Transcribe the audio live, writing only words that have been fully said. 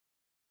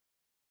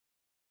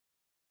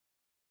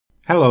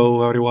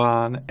Hello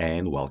everyone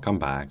and welcome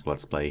back.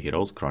 Let's play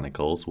Heroes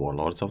Chronicles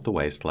Warlords of the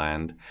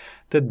Wasteland.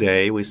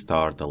 Today we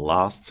start the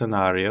last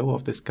scenario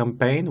of this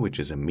campaign, which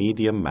is a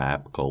medium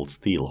map called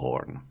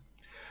Steelhorn.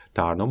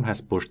 Tarnum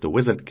has pushed the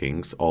Wizard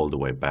Kings all the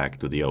way back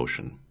to the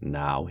ocean.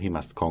 Now he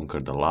must conquer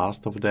the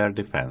last of their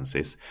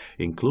defenses,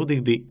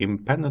 including the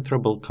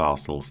impenetrable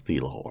castle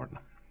Steelhorn.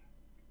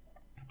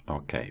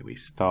 Okay, we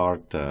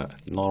start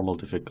normal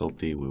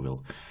difficulty. We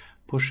will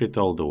push it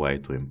all the way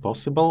to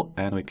impossible,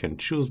 and we can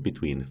choose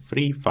between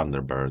 3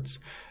 Thunderbirds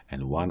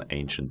and 1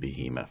 Ancient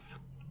Behemoth.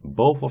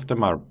 Both of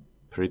them are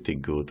pretty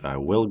good. I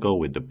will go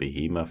with the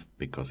Behemoth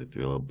because it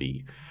will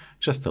be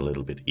just a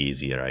little bit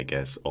easier, I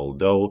guess.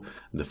 Although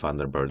the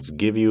Thunderbirds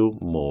give you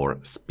more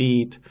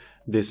speed,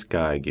 this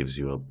guy gives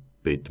you a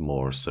bit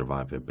more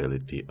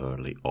survivability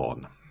early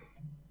on.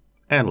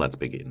 And let's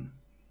begin.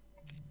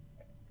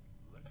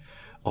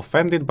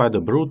 Offended by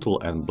the brutal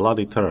and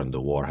bloody turn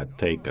the war had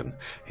taken,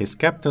 his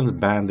captains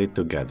banded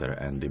together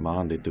and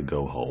demanded to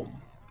go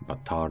home.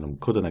 But Tarnum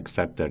couldn't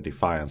accept their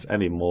defiance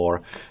any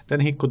more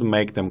than he could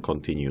make them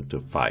continue to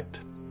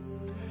fight.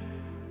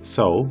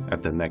 So,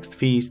 at the next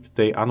feast,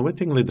 they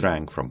unwittingly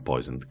drank from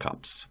poisoned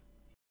cups.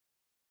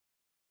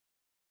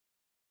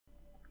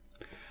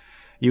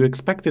 You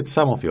expected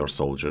some of your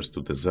soldiers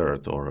to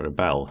desert or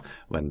rebel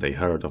when they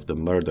heard of the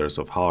murders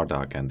of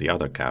Hardak and the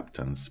other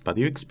captains, but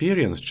you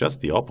experienced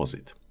just the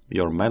opposite.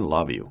 Your men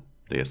love you.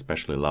 They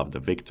especially love the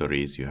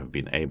victories you have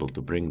been able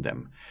to bring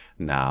them.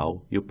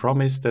 Now, you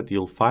promise that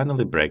you'll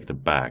finally break the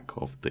back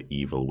of the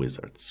evil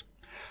wizards.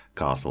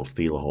 Castle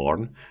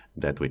Steelhorn,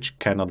 that which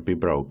cannot be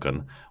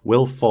broken,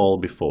 will fall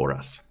before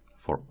us.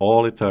 For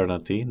all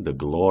eternity, the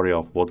glory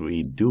of what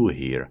we do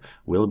here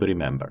will be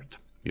remembered.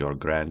 Your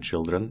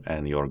grandchildren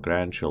and your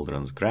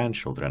grandchildren's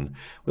grandchildren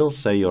will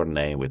say your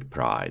name with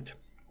pride.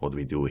 What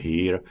we do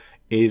here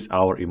is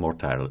our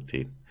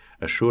immortality,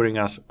 assuring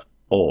us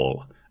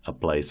all a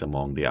place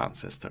among the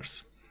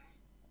ancestors.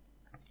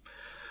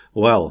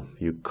 Well,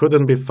 you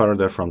couldn't be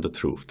further from the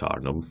truth,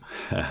 Tarnum.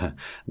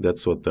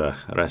 That's what the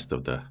rest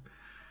of the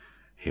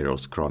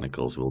Heroes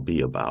Chronicles will be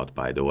about,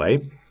 by the way.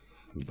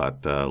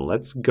 But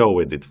let's go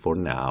with it for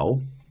now.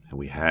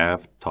 We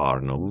have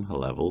Tarnum,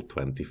 level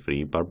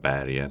 23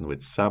 Barbarian,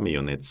 with some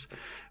units.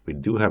 We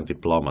do have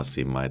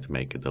Diplomacy, might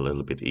make it a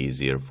little bit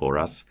easier for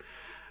us.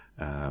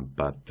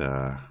 But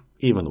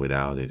even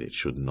without it, it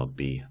should not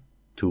be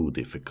too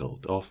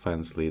difficult.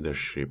 Offense,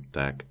 leadership,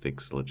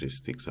 tactics,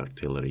 logistics,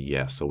 artillery.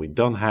 Yeah, so we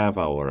don't have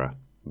our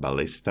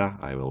ballista.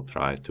 I will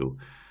try to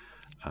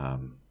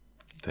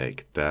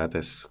take that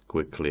as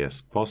quickly as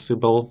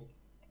possible.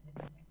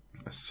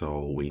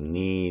 So we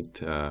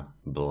need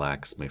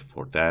blacksmith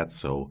for that,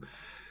 so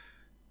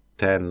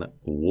 10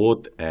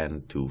 wood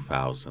and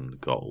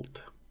 2000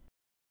 gold.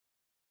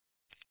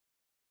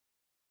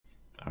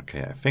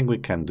 Okay, I think we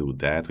can do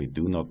that. We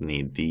do not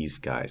need these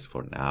guys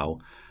for now.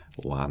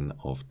 One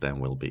of them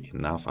will be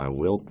enough. I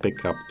will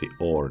pick up the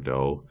ore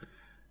though,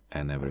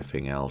 and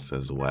everything else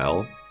as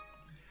well,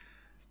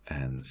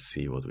 and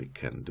see what we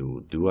can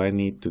do. Do I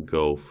need to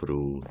go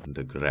through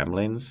the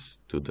gremlins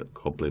to the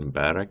goblin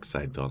barracks?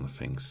 I don't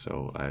think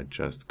so. I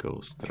just go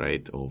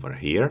straight over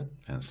here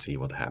and see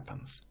what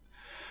happens.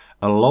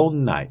 A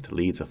lone knight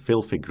leads a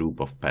filthy group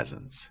of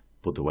peasants.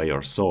 Put away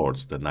your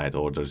swords, the knight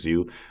orders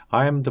you.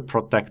 I am the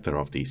protector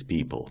of these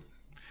people.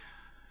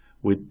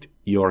 With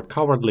your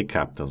cowardly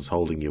captains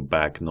holding you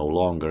back no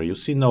longer, you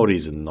see no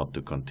reason not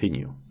to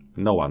continue.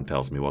 No one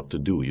tells me what to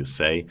do, you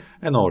say,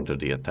 and order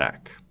the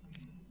attack.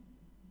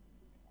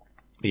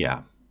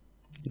 Yeah,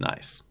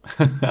 nice.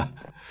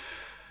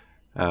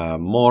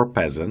 More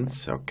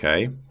peasants,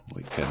 okay,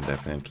 we can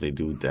definitely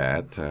do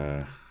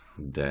that.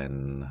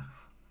 Then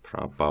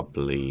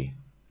probably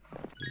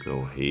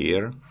go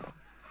here,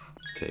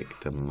 take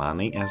the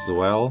money as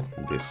well.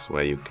 This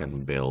way you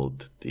can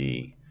build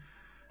the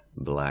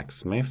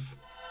blacksmith.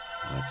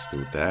 Let's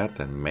do that,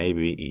 and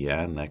maybe,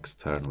 yeah,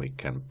 next turn we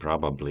can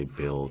probably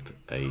build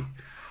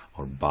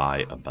or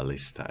buy a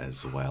ballista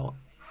as well,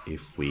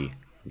 if we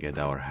get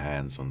our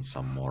hands on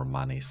some more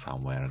money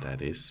somewhere,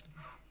 that is.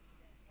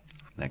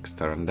 Next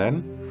turn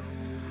then.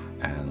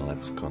 And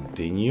let's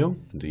continue.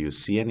 Do you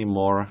see any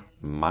more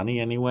money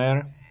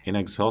anywhere?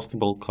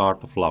 Inexhaustible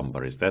cart of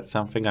lumber. Is that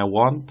something I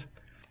want?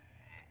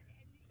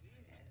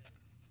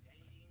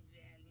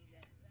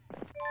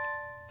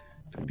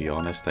 To be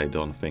honest, I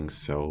don't think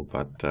so,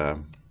 but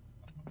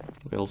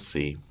we'll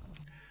see.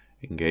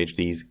 Engage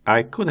these.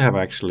 I could have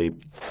actually,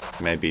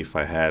 maybe if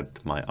I had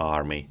my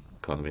army,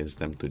 convinced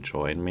them to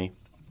join me.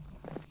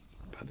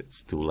 But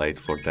it's too late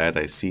for that.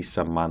 I see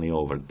some money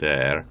over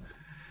there,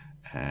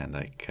 and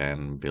I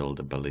can build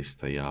a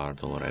ballista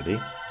yard already,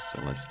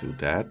 so let's do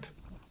that.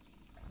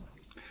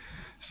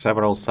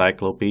 Several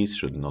cyclopes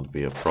should not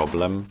be a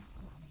problem,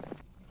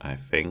 I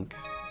think.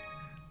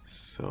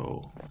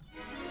 So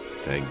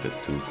take the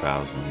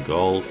 2000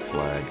 gold,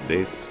 flag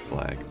this,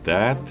 flag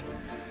that,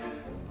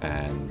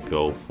 and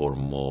go for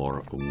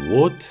more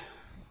wood,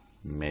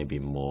 maybe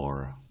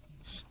more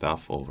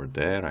stuff over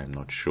there, I'm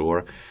not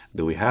sure.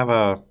 Do we have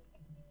a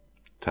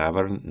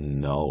tavern?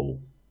 No.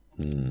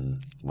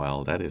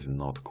 Well, that is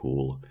not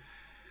cool.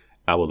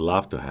 I would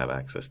love to have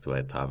access to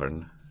a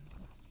tavern.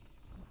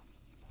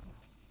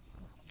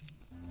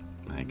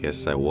 I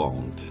guess I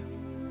won't.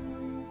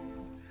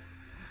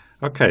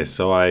 Okay,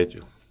 so I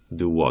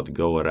do what?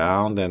 Go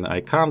around, and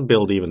I can't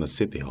build even a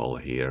city hall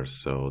here,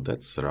 so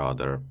that's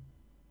rather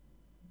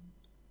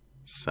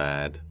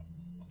sad.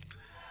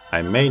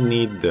 I may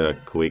need the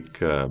quick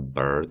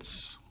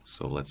birds,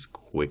 so let's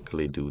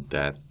quickly do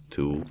that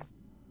too.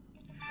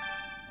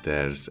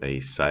 There's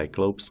a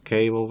Cyclops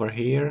cave over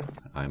here.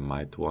 I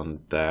might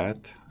want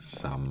that.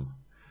 Some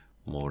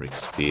more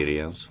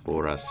experience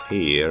for us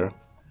here.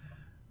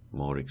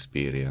 More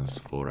experience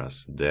for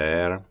us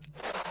there.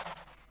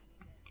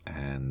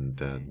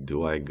 And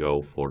do I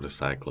go for the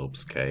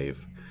Cyclops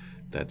cave?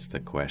 That's the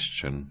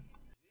question.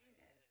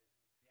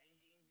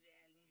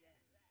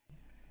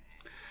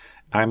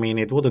 I mean,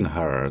 it wouldn't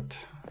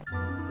hurt,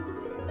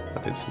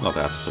 but it's not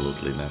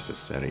absolutely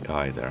necessary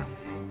either.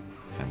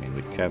 I mean,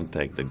 we can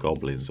take the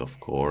goblins, of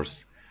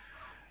course,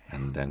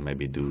 and then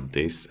maybe do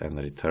this and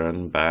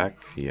return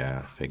back.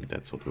 Yeah, I think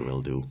that's what we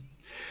will do.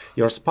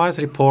 Your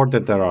spies report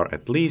that there are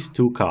at least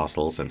 2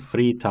 castles and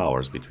 3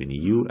 towers between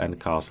you and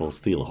Castle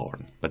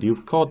Steelhorn, but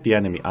you've caught the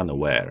enemy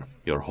unaware.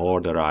 Your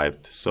horde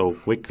arrived so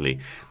quickly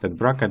that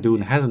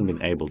Bracadoon hasn't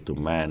been able to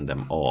man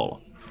them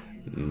all.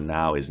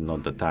 Now is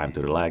not the time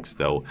to relax,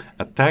 though.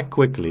 Attack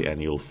quickly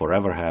and you'll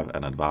forever have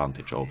an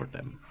advantage over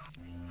them.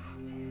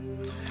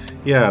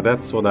 Yeah,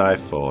 that's what I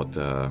thought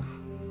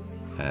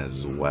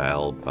as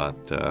well,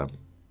 but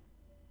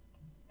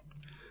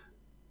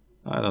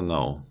I don't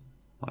know.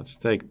 Let's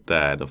take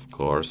that, of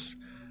course,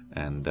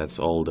 and that's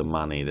all the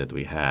money that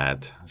we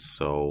had.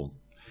 So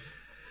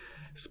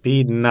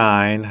speed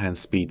 9 and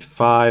speed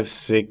 5,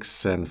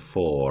 6 and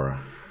 4.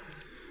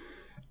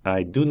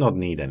 I do not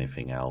need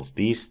anything else.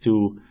 These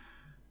 2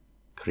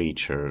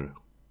 creatures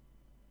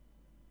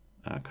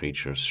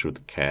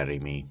should carry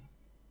me,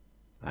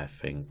 I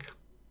think.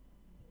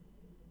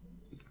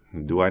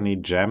 Do I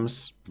need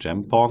gems?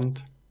 Gem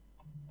pond?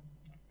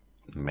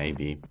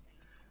 Maybe.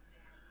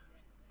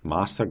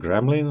 Master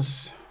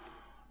gremlins?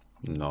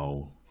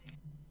 No.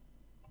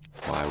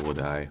 Why would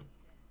I?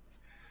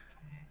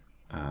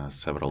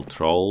 Several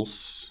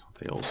trolls.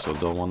 They also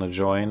don't want to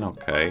join.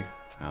 Okay.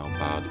 How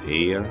about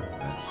here?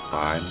 That's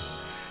fine.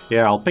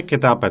 Yeah, I'll pick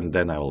it up and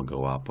then I will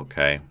go up,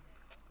 okay?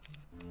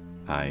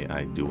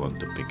 I do want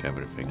to pick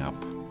everything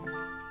up.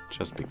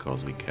 Just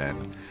because we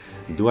can.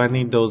 Do I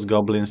need those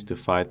goblins to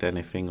fight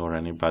anything or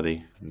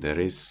anybody? There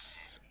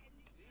is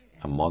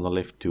a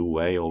monolith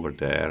 2-way over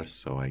there,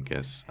 so I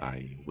guess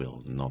I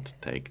will not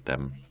take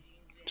them.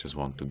 Just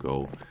want to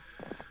go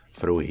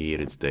through here.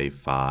 It's day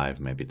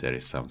 5. Maybe there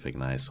is something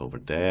nice over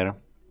there.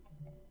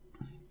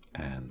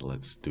 And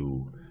let's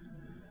do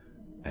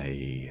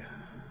an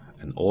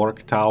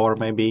orc tower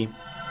maybe.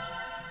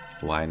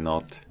 Why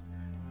not?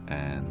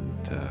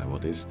 And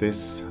what is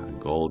this? A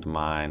gold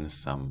mine,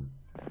 some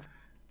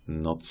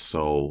not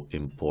so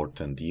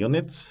important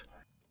units.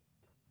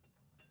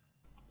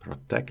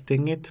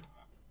 Protecting it.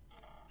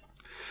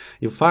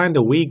 You find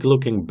a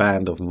weak-looking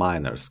band of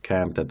miners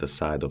camped at the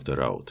side of the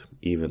road.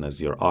 Even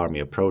as your army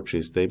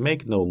approaches, they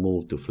make no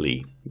move to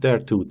flee. They're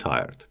too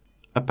tired.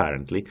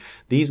 Apparently,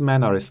 these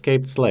men are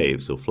escaped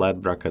slaves who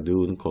fled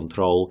Bracadoon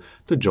control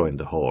to join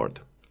the horde.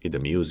 It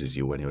amuses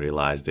you when you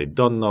realize they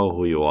don't know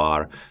who you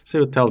are, so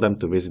you tell them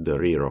to visit the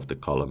rear of the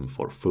column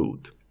for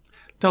food.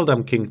 Tell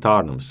them King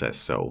Tarnum says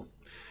so.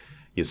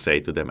 You say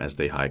to them as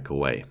they hike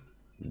away.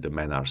 The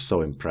men are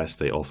so impressed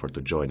they offer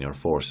to join your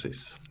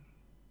forces.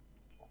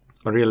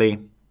 Really?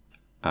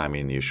 I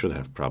mean, you should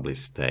have probably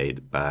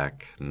stayed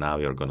back. Now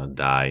you're gonna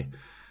die.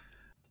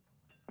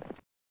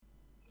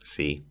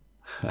 See?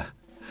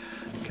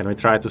 Can we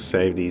try to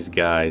save these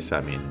guys?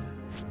 I mean,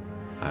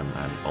 I'm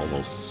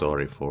almost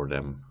sorry for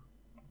them.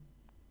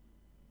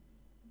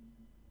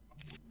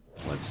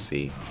 Let's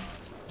see.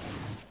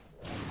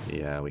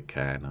 Yeah, we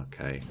can.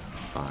 Okay,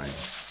 fine.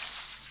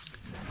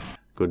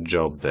 Good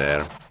job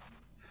there.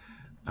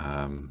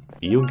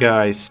 You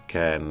guys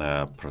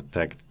can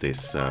protect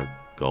this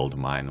gold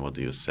mine. What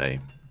do you say?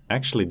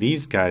 Actually,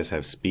 these guys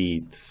have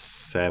speed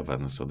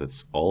 7, so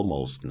that's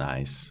almost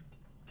nice.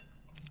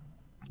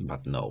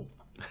 But no.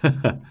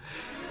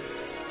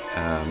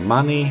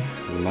 Money,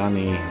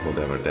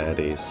 whatever that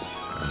is.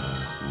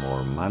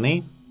 More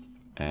money.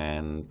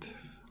 And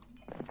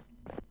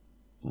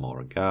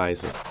more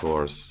guys, of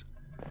course.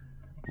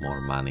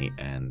 More money,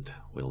 and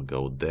we'll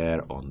go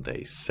there on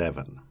day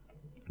 7.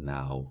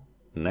 Now,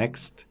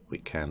 next we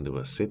can do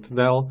a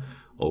citadel,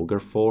 ogre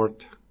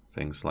fort,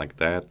 things like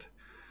that.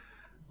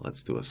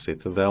 Let's do a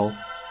citadel.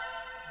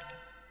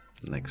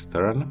 Next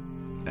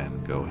turn,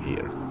 and go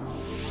here.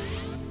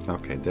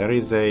 Okay, there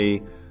is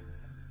a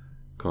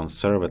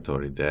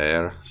conservatory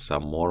there,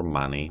 some more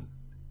money,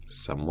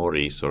 some more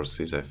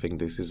resources. I think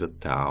this is a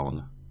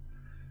town.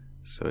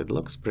 So it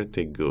looks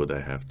pretty good,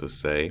 I have to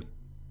say.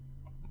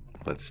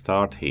 Let's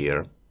start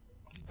here.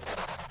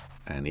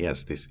 And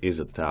yes, this is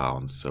a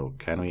town, so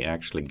can we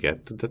actually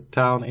get to the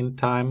town in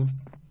time?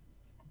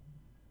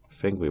 I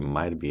think we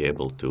might be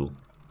able to.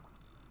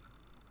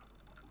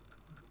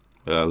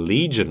 A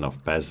legion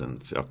of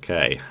peasants,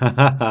 okay.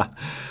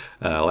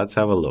 Let's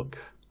have a look.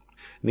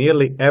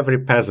 Nearly every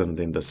peasant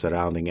in the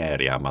surrounding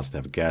area must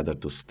have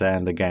gathered to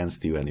stand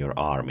against you and your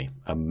army.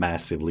 A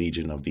massive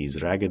legion of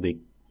these raggedy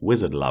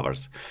wizard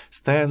lovers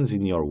stands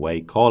in your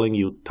way, calling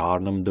you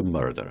Tarnum the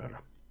Murderer.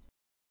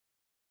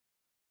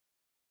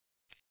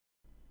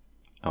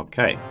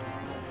 Okay,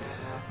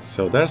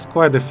 so there's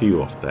quite a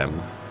few of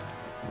them.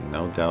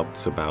 No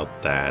doubts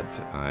about that.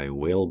 I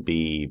will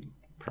be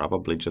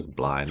probably just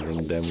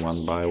blinding them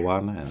one by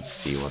one and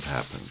see what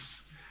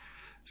happens.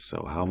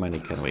 So how many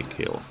can we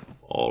kill?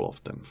 All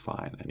of them,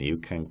 fine. And you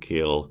can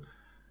kill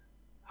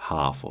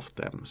half of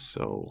them,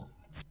 so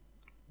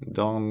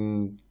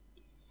don't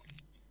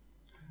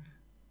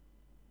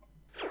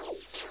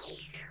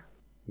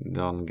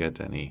get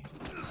any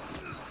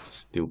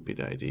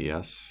stupid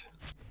ideas.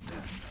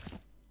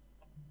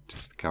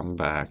 Just come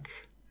back,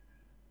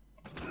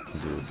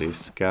 do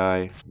this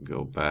guy,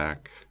 go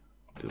back,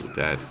 do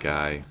that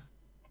guy,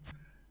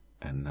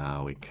 and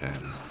now we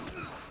can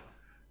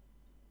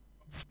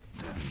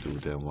do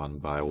them one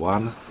by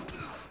one,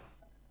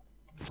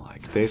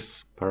 like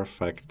this,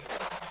 perfect.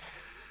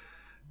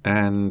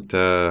 And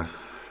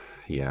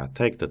yeah,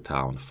 take the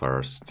town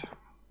first.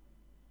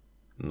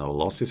 No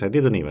losses. I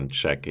didn't even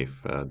check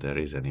if there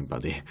is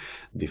anybody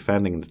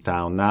defending the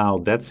town. Now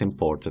that's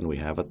important, we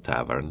have a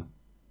tavern.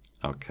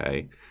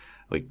 Okay,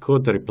 we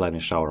could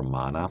replenish our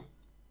mana.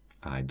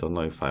 I don't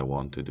know if I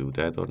want to do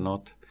that or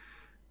not.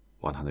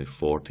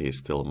 140 is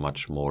still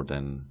much more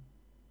than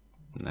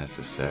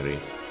necessary,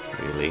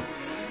 really.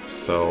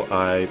 So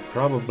I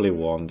probably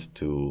want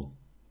to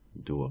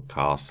do a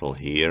castle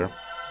here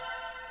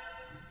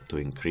to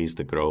increase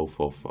the growth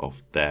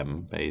of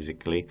them,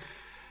 basically.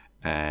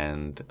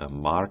 And a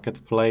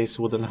marketplace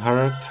wouldn't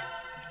hurt,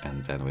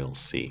 and then we'll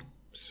see.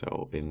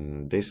 So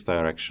in this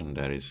direction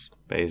there is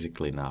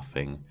basically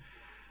nothing.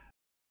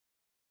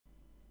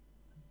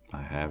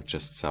 I have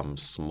just some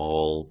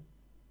small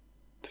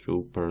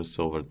troopers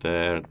over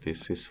there.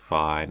 This is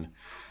fine.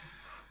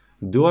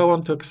 Do I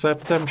want to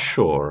accept them?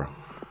 Sure.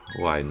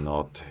 Why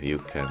not? You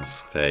can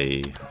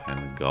stay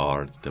and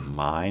guard the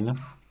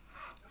mine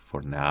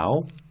for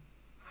now.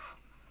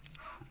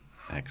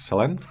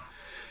 Excellent.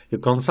 You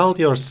consult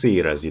your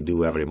seer as you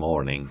do every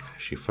morning.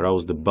 She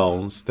throws the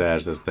bones,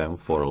 stares at them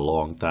for a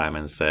long time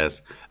and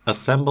says,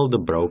 "Assemble the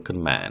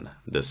broken man,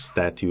 the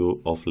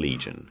statue of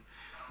Legion.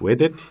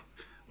 With it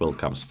will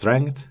come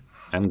strength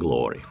and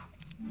glory."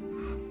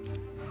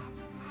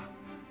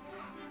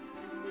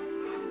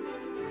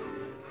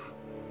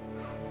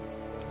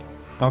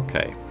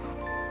 Okay.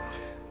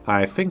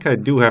 I think I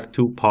do have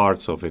 2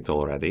 parts of it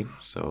already,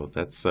 so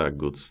that's a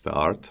good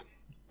start.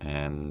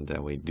 And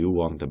we do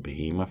want a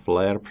behemoth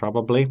lair,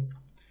 probably.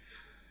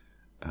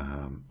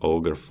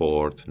 Ogre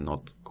Fort,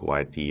 not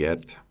quite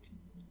yet.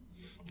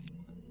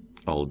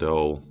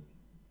 Although,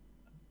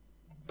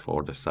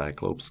 for the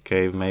Cyclops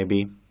Cave,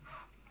 maybe.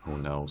 Who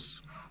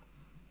knows?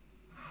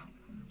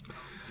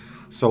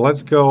 So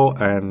let's go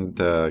and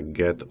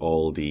get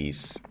all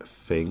these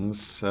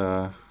things.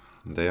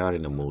 They are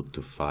in a mood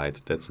to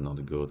fight. That's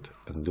not good.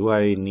 And do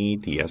I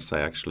need? Yes,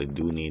 I actually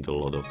do need a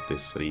lot of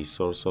this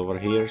resource over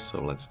here.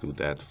 So let's do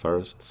that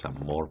first. Some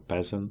more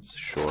peasants,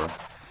 sure.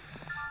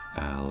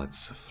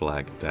 Let's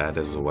flag that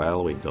as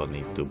well. We don't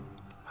need to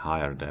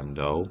hire them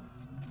though.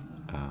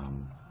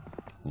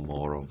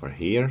 More over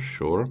here,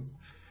 sure.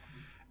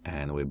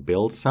 And we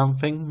build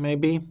something,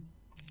 maybe?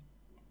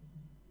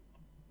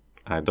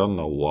 I don't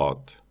know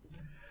what.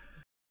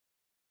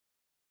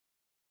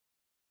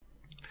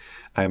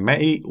 I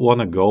may want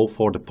to go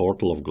for the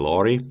Portal of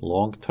Glory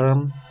long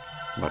term,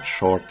 but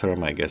short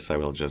term I guess I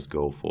will just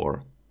go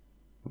for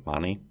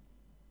money.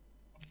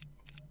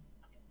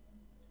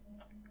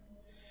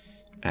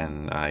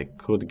 And I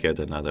could get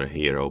another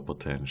hero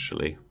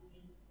potentially.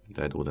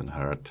 That wouldn't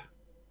hurt.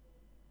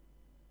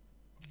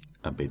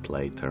 A bit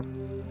later.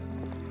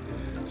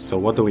 So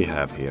what do we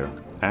have here?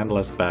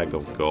 Endless bag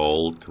of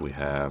gold. We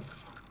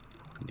have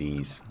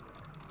these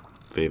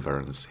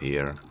wyverns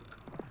here.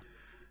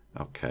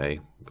 Okay,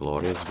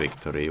 glorious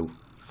victory,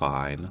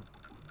 fine.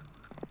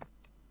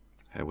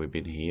 Have we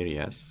been here?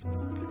 Yes.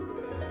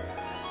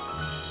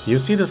 You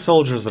see the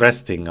soldiers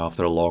resting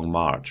after a long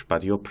march,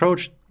 but as you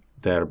approach,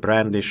 they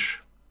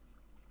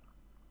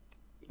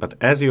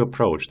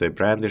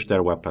brandish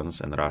their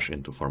weapons and rush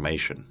into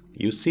formation.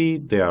 You see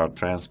they are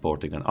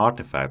transporting an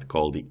artifact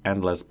called the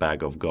Endless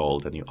Bag of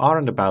Gold, and you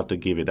aren't about to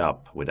give it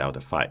up without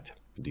a fight.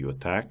 Do you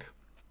attack?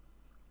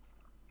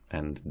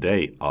 And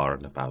they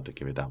aren't about to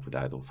give it up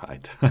without a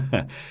fight.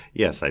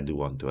 Yes, I do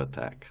want to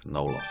attack.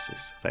 No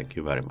losses. Thank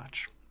you very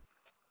much.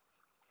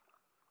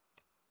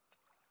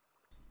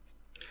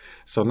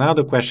 So now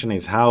the question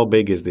is, how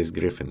big is this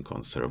Griffin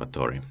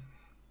Conservatory?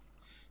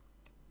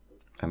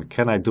 And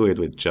can I do it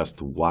with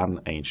just one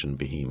ancient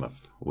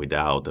behemoth,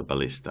 without a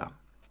ballista?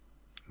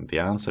 The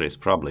answer is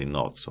probably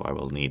not, so I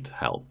will need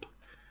help.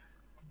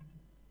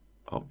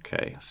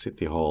 Okay,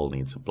 City Hall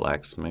needs a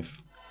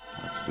blacksmith.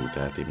 Let's do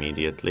that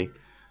immediately.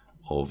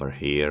 Over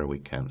here we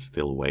can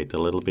still wait a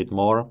little bit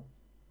more.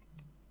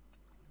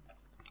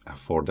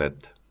 for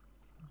that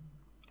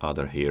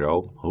other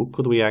hero. Who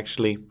could we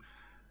actually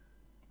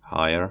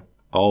hire?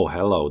 Oh,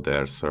 hello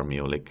there, Sir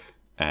Mulik.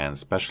 And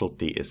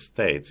Specialty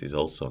Estates is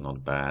also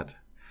not bad.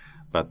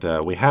 But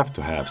we have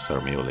to have Sir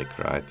Mulik,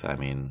 right? I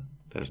mean,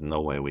 there's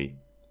no way we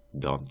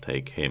don't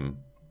take him.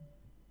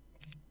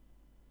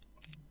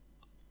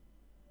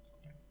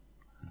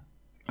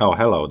 Oh,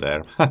 hello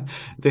there.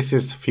 This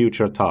is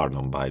future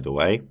Tarnum, by the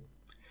way.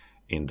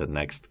 In the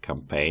next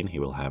campaign, he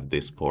will have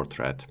this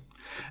portrait.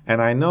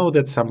 And I know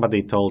that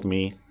somebody told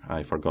me,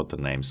 I forgot the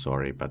name,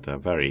 sorry, but a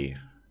very...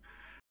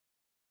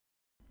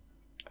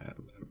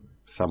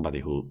 somebody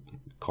who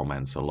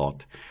comments a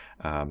lot.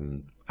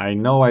 I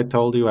know I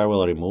told you I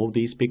will remove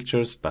these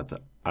pictures, but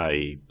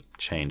I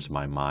changed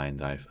my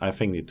mind. I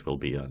think it will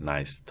be a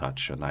nice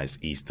touch, a nice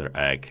Easter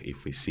egg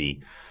if we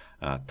see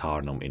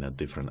Tarnum in a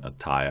different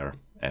attire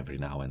every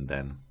now and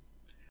then.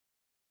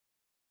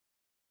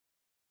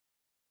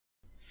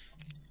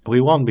 We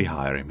won't be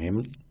hiring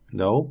him,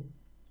 though,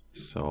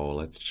 so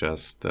let's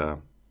just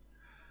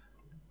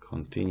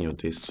continue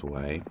this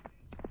way.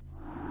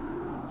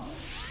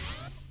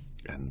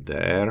 And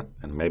there,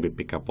 and maybe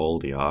pick up all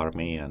the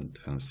army and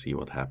see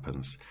what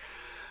happens.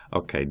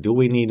 Okay, do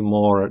we need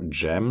more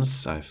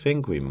gems? I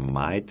think we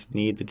might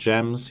need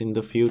gems in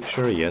the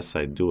future. Yes,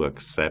 I do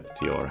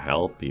accept your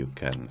help. You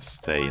can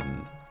stay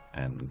in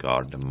and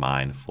guard the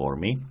mine for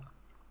me.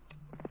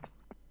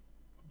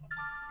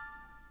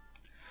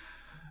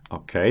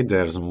 Okay,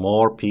 there's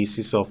more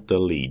pieces of the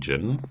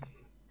Legion.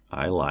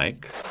 I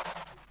like.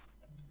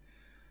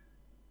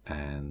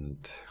 And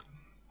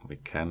we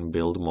can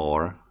build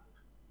more,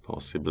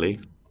 possibly,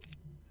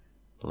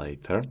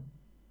 later.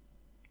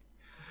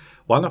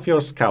 One of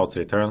your scouts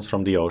returns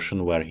from the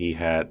ocean where he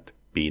had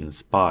been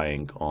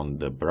spying on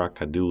the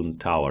Braccadoon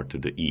Tower to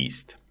the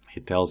east. He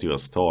tells you a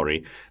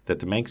story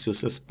that makes you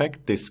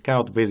suspect this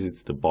scout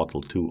visits the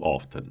bottle too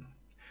often.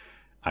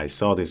 I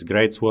saw this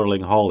great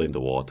swirling hole in the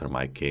water,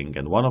 my king,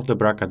 and one of the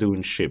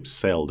Braccadoon ships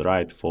sailed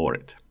right for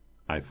it.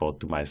 I thought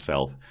to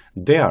myself,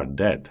 they are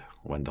dead,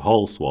 when the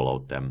hole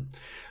swallowed them.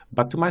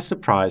 But to my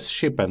surprise,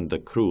 ship and the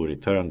crew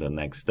returned the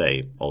next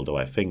day, although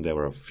I think there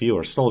were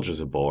fewer soldiers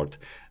aboard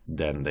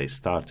than they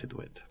started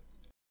with.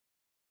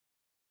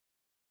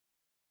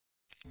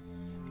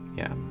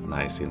 Yeah,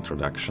 nice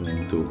introduction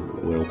into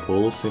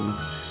whirlpools in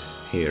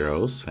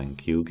Heroes.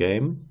 Thank you,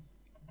 game.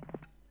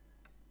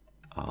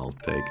 I'll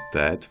take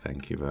that,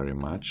 thank you very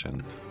much,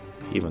 and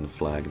even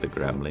flag the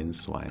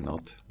gremlins, why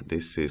not?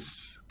 This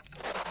is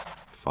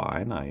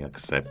fine, I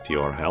accept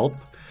your help.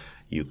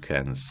 You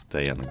can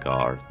stay and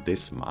guard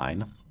this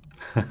mine.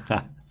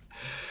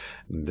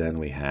 Then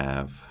we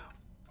have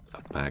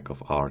a pack of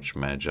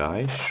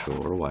Archmagi,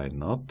 sure, why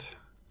not?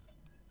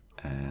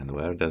 And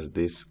where does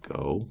this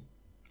go?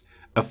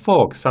 A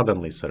fog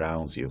suddenly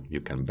surrounds you.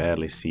 You can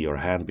barely see your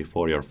hand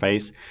before your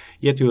face,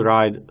 yet you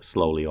ride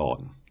slowly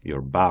on.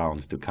 You're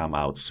bound to come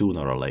out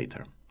sooner or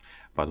later.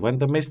 But when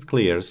the mist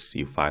clears,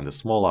 you find a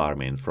small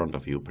army in front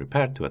of you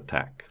prepared to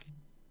attack.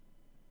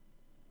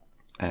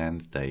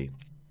 And they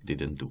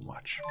didn't do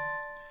much.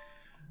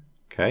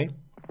 Okay.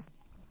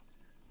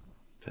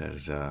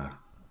 There's a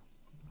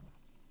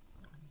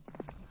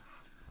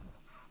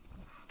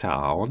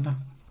town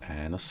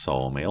and a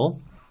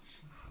sawmill.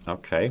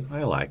 Okay,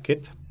 I like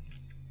it.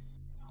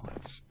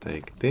 Let's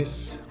take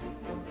this.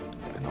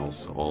 And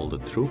also all the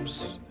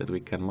troops that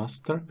we can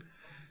muster.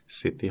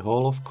 City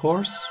Hall, of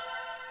course.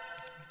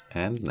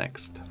 And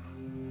next.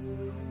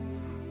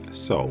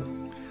 So,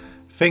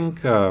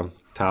 think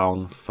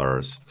town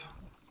first.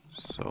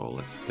 So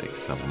let's take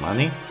some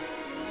money.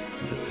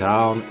 The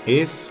town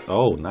is,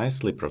 oh,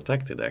 nicely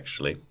protected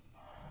actually.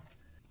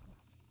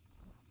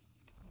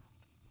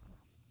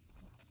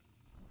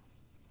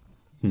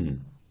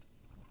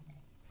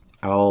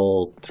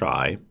 I'll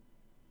try.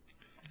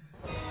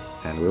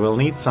 And we will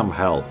need some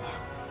help.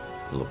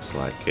 Looks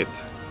like it.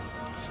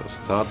 So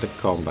start the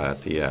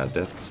combat. Yeah,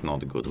 that's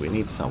not good. We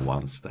need some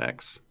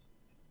 1-stacks.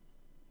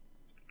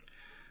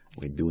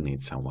 We do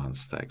need some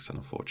 1-stacks,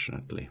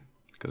 unfortunately.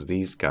 Because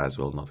these guys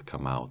will not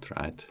come out,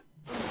 right?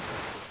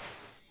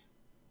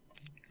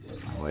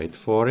 Wait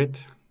for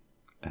it.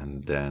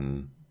 And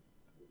then,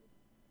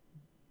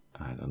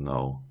 I don't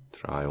know,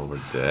 try over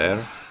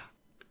there.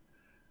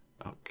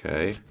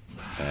 Okay.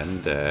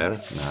 And there.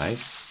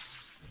 Nice.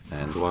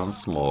 And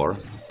once more.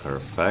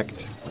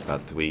 Perfect.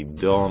 But we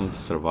don't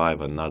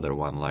survive another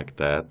one like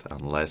that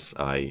unless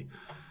I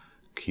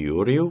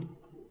cure you.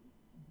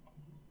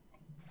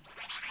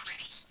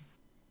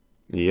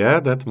 Yeah,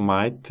 that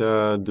might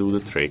do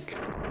the trick.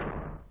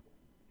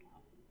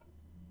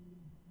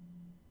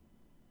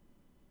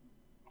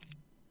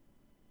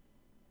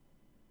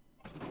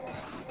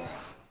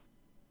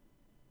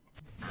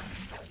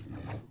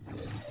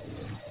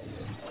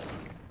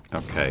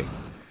 Okay.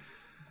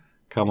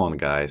 Come on,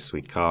 guys,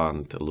 we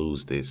can't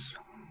lose this.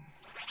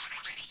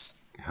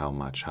 How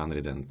much?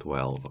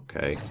 112,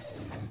 okay.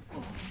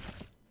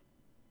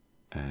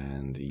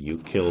 And you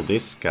kill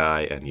this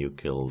guy and you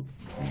kill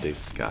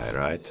this guy,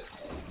 right?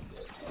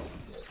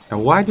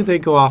 And why did they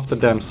go after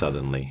them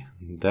suddenly?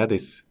 That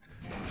is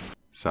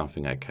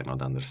Something I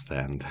cannot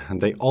understand.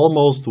 They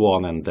almost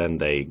won and then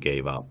they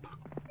gave up.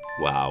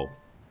 Wow.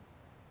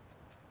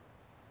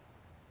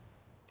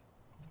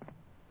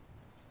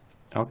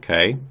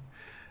 Okay,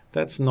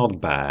 that's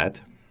not bad.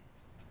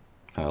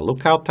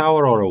 Lookout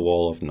tower or a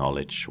wall of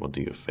knowledge? What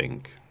do you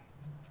think?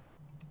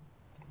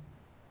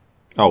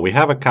 Oh, we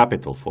have a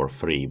capital for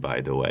free, by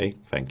the way.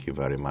 Thank you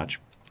very much.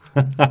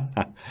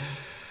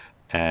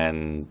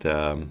 And,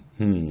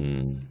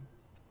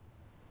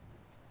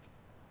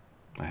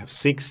 I have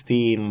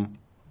 16.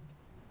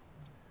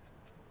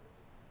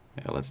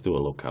 Yeah, let's do a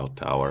lookout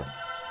tower.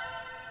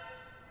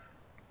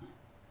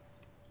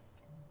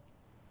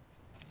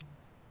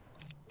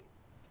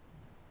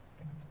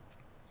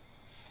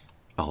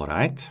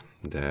 Alright,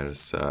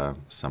 there's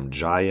some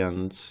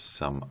giants,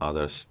 some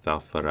other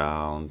stuff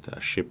around, a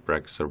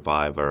shipwreck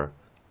survivor,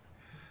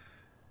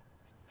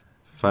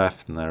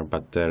 Fafnir,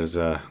 but there's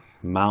a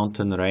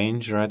mountain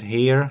range right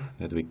here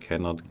that we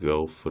cannot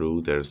go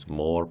through. There's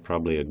more,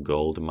 probably a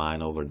gold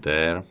mine over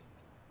there.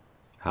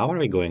 How are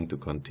we going to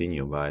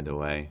continue, by the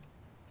way?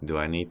 Do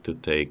I need to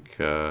take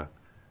the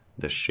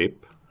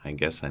ship? I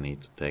guess I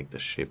need to take the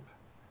ship.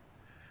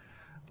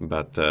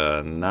 But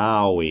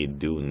now we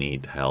do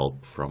need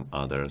help from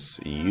others.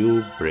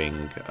 You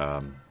bring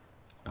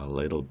a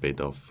little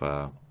bit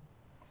of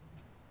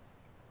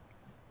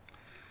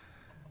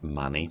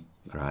money,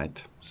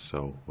 right?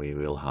 So we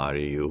will hire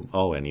you.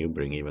 Oh, and you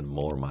bring even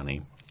more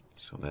money.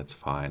 So that's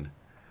fine.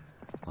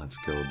 Let's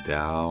go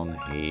down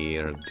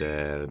here,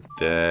 there,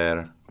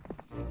 there,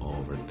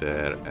 over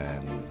there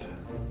and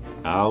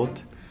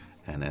out.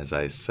 And as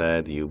I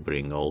said, you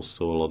bring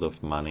also a lot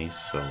of money,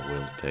 so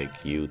we'll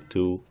take you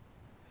too.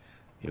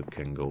 You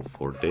can go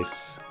for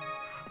this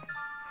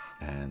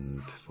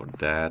and for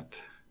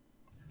that.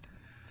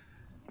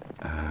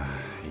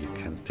 You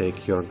can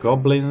take your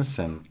goblins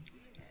and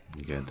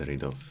get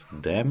rid of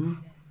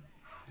them.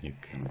 You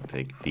can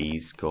take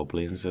these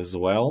goblins as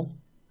well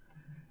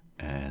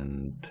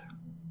and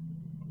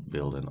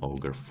build an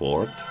ogre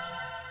fort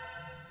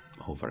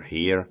over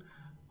here,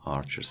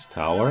 Archer's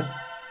Tower,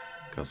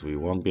 because we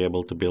won't be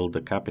able to build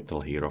the capital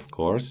here, of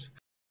course.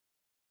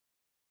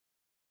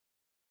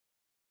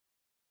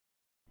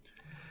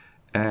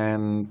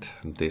 And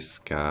this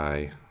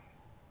guy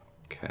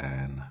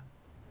can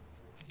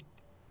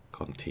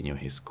continue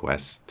his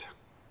quest.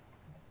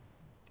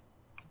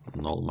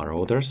 Null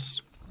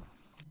Marauders.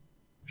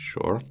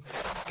 Sure.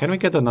 Can we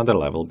get another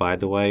level, by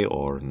the way,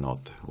 or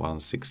not?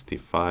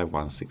 165,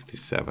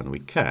 167. We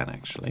can,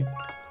 actually.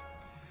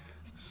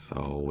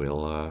 So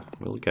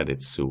we'll get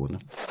it soon.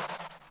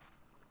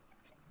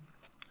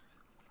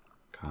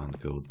 Can't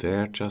go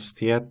there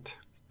just yet.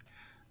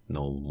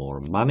 No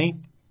more money.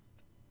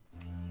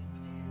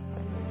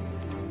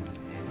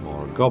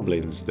 More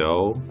goblins,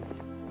 though.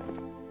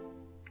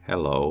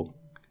 Hello.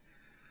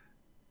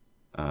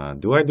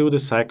 Do I do the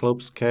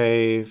Cyclops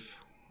Cave?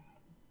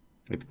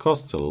 It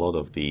costs a lot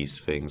of these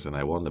things, and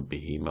I want a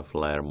Behemoth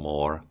Lair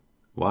more.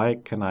 Why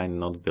can I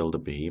not build a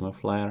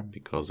Behemoth Lair?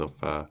 Because of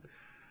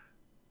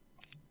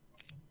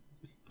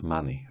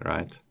money,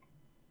 right?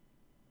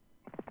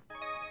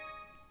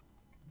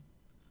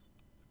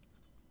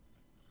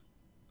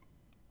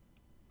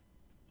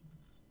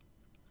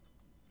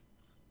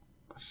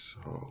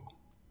 So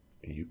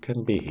you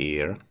can be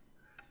here.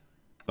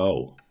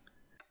 Oh.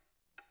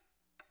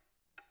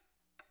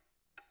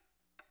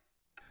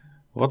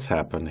 What's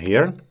happened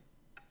here?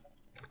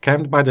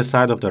 Camped by the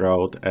side of the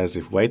road, as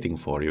if waiting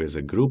for you, is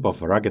a group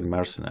of rugged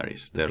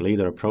mercenaries. Their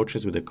leader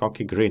approaches with a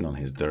cocky grin on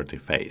his dirty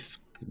face.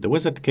 The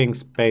Wizard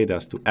Kings paid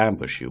us to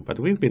ambush you, but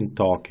we've been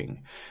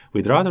talking.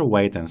 We'd rather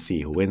wait and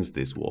see who wins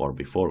this war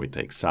before we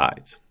take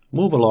sides.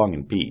 Move along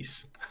in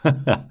peace.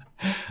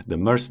 The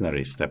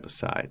mercenaries step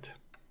aside.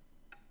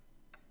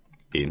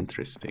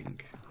 Interesting.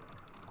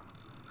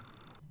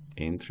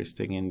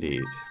 Interesting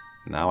indeed.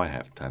 Now I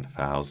have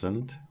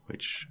 10,000,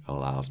 which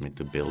allows me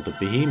to build a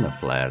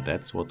Behemoth Lair.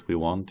 That's what we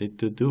wanted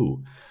to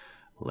do.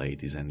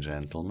 Ladies and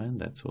gentlemen,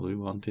 that's what we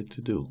wanted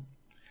to do.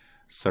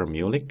 Sir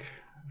Mulik,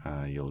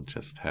 you'll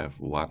just have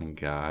one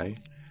guy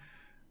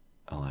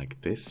like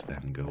this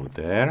and go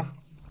there.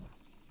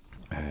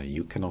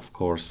 You can of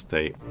course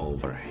stay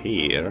over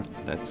here.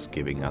 That's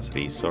giving us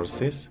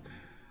resources.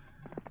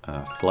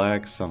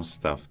 Flag some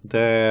stuff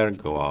there,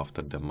 go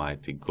after the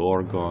mighty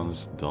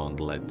Gorgons, don't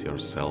let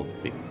yourself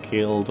be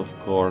killed, of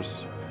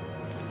course.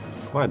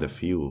 Quite a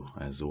few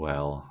as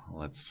well.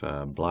 Let's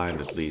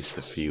blind at least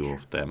a few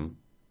of them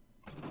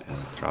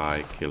and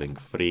try killing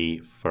 3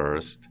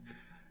 first,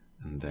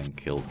 and then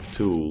kill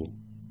 2,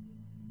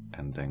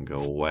 and then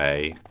go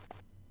away,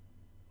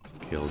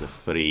 kill the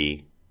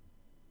 3,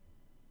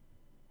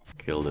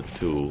 kill the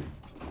 2.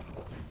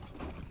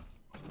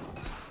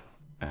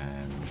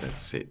 And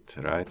that's it,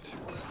 right?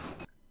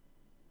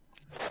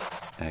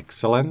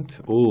 Excellent.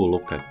 Ooh,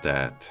 look at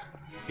that.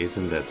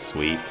 Isn't that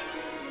sweet?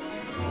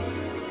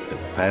 The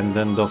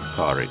Pendant of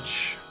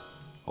Courage.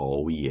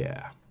 Oh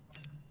yeah.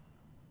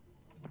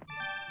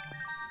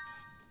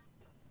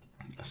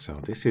 So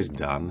this is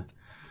done.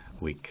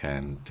 We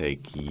can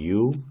take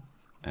you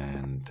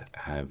and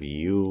have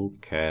you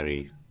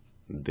carry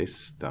this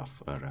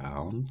stuff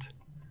around.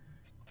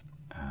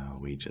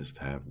 We just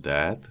have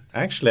that.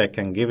 Actually, I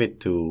can give it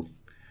to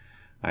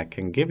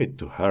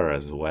her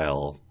as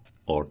well,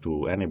 or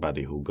to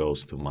anybody who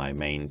goes to my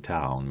main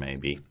town,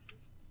 maybe.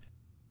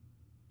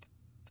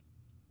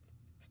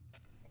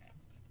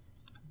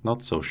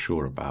 Not so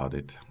sure about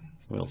it.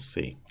 We'll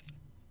see.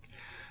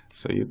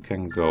 So you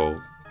can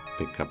go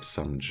pick up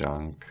some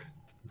junk,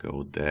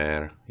 go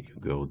there, you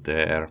go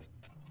there,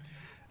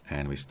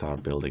 and we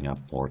start building up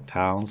more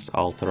towns.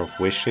 Altar of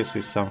Wishes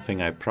is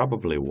something I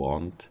probably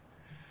want.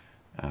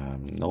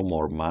 No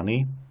more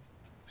money,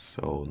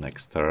 so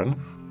next turn.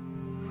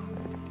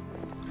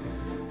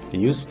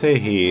 You stay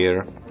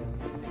here,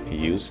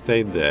 you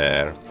stay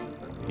there,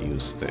 you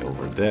stay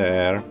over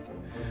there,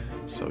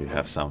 so you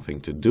have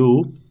something to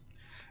do.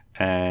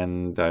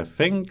 And I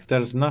think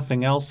there's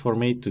nothing else for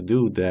me to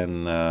do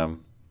than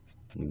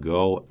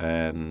go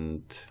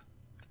and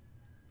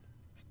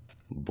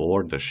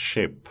board the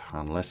ship,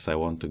 unless I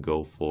want to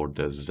go for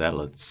the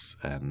Zealots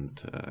and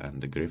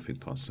the Griffin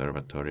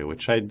Conservatory,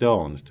 which I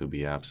don't, to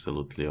be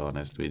absolutely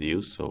honest with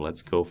you. So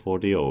let's go for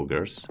the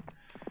Ogres.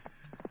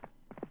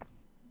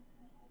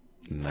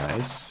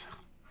 Nice.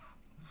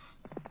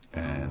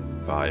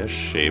 And buy a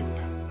ship.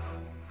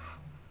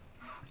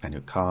 And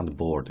you can't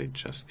board it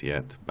just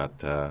yet,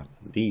 but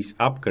these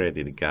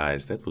upgraded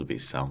guys, that would be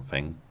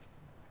something,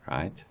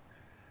 right?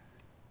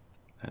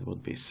 That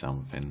would be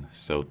something.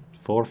 So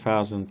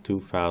 4,000,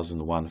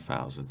 2,000,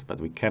 1,000, but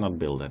we cannot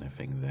build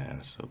anything there,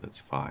 so that's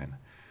fine.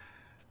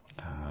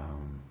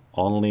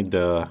 Only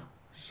the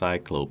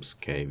Cyclops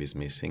cave is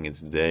missing.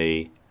 It's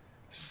day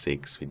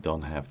 6. We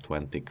don't have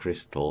 20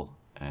 crystal,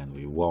 and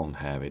we won't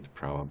have it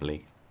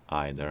probably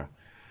either.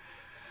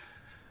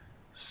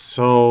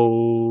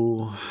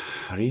 So,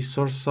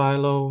 resource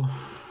silo,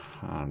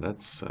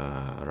 that's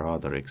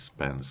rather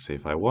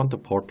expensive. I want a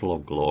Portal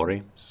of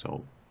Glory,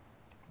 so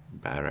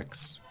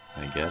barracks,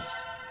 I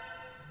guess.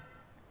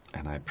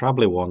 And I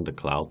probably want the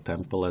Cloud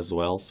Temple as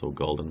well, so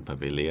Golden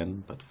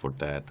Pavilion, but for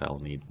that I'll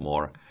need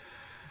more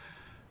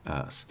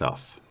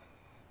stuff.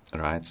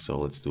 Right, so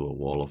let's do a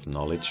Wall of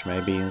Knowledge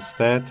maybe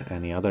instead.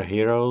 Any other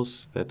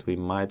heroes that we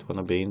might want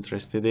to be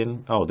interested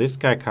in? Oh, this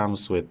guy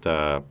comes with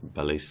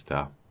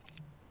Ballista.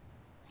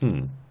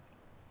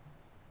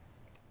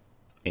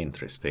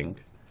 Interesting.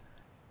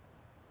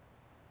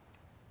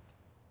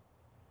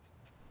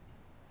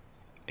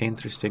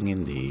 Interesting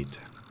indeed.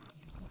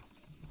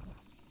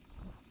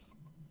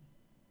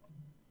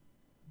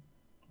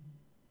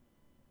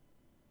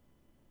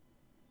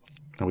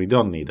 We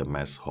don't need a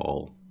mess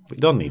hall. We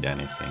don't need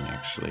anything,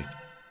 actually.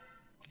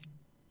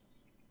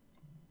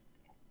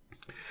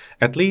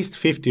 At least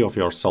 50 of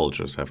your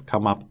soldiers have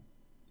come up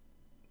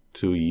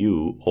to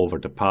you over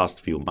the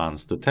past few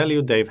months to tell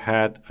you they've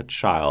had a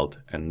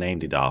child and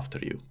named it after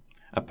you.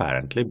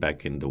 Apparently,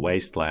 back in the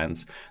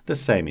wastelands, the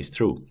same is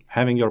true.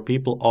 Having your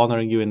people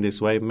honoring you in this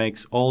way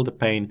makes all the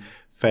pain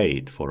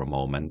fade for a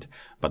moment,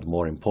 but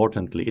more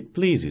importantly, it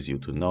pleases you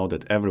to know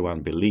that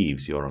everyone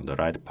believes you're on the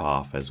right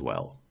path as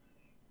well.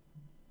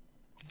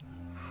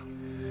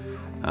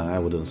 I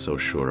wasn't so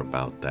sure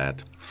about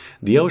that.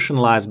 The ocean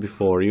lies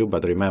before you,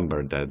 but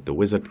remember that the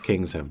wizard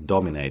kings have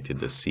dominated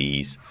the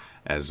seas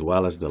as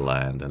well as the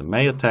land and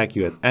may attack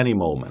you at any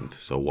moment,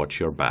 so watch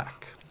your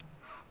back.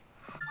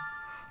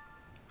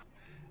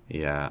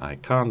 Yeah, I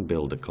can't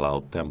build a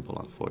Cloud Temple,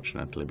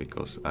 unfortunately,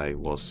 because I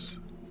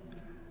was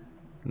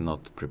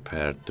not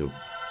prepared to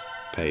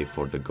pay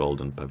for the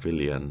Golden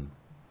Pavilion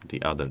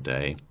the other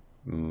day.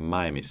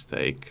 My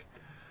mistake,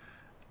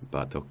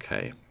 but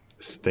okay.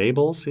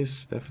 Stables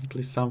is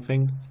definitely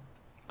something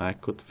I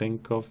could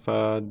think of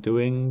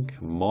doing.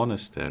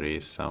 Monastery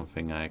is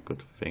something I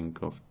could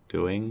think of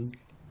doing.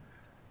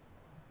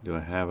 Do I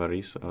have a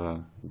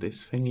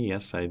this thingy?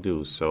 Yes, I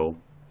do. So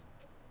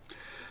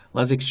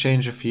let's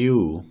exchange a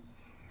few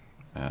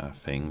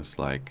things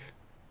like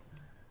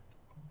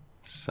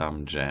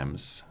some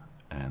gems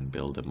and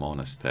build a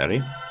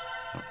monastery.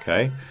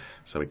 Okay,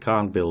 so we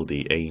can't build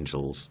the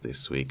angels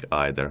this week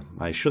either.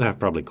 I should have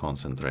probably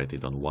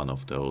concentrated on one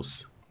of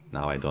those.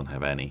 Now I don't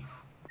have any.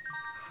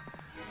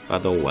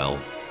 But oh well.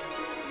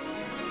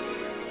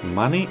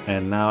 Money,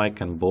 and now I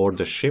can board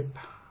the ship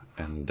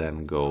and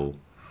then go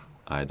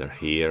either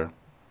here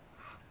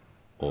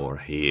or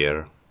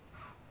here.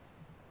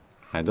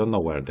 I don't know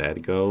where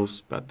that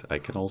goes, but I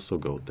can also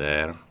go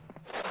there.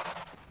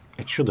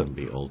 It shouldn't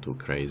be all too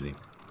crazy.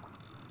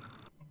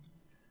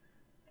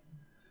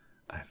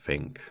 I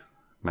think.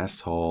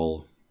 Mess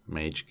hall,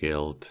 mage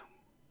guild.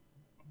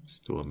 Let's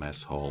do a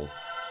mess hall.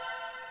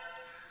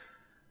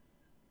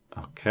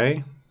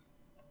 Okay.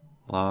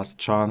 Last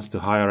chance to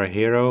hire a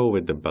hero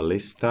with the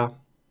ballista.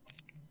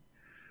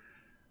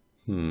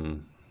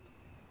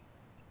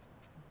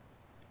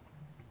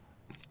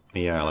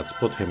 Yeah, let's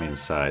put him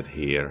inside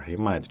here. He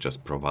might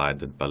just provide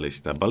that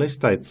ballista.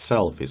 Ballista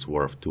itself is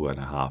worth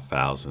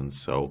 2,500,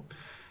 so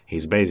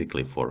he's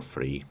basically for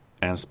free.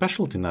 And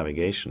specialty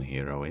navigation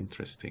hero,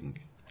 interesting.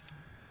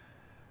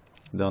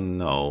 Don't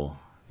know.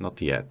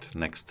 Not yet.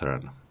 Next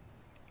turn.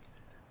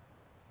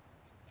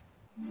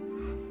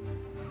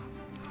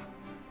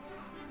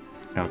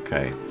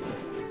 Okay.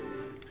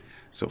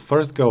 So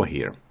first go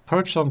here.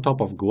 Perched on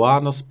top of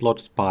guano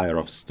splotched spire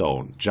of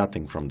stone,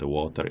 jutting from the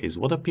water, is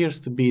what appears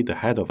to be the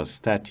head of a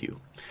statue.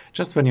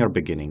 Just when you're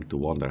beginning to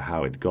wonder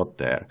how it got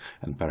there,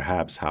 and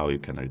perhaps how you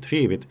can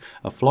retrieve it,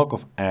 a flock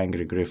of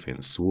angry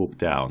griffins swoop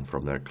down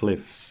from their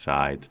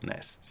cliffside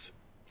nests.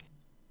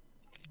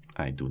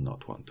 I do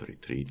not want to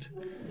retreat.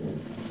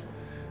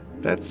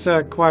 That's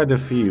quite a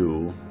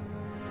few.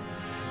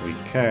 We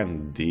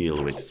can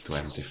deal with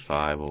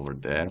 25 over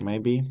there,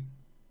 maybe.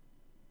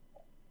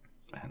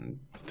 And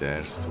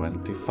there's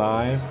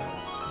 25.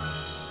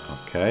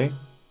 Okay.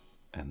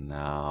 And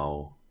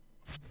now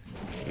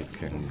you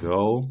can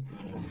go.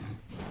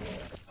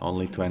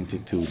 Only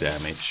 22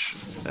 damage.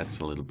 That's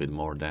a little bit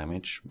more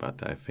damage,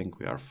 but I think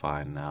we are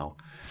fine now.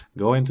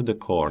 Go into the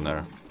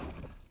corner.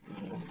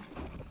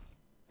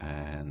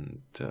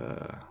 And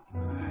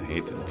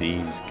hit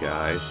these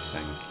guys.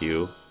 Thank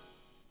you.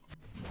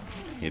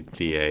 Hit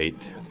the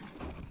 8.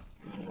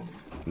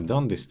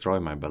 Don't destroy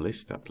my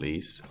ballista,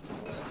 please.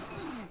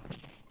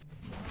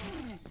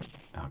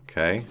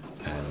 Okay,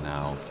 and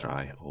now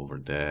try over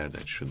there.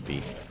 That should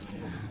be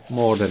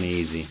more than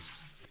easy.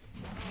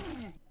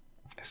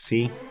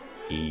 See?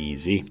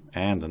 Easy.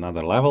 And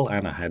another level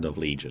and ahead of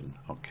Legion.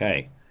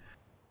 Okay.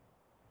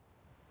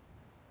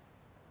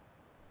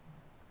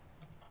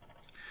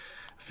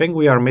 I think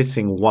we are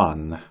missing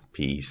one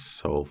piece.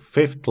 So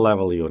 5th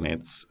level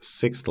units,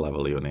 6th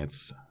level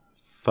units,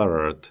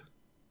 3rd,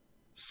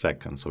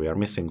 2nd. So we are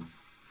missing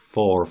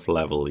 4th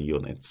level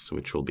units,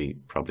 which will be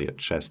probably a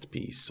chest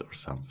piece or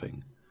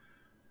something.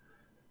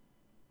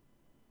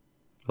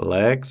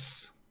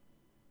 Legs,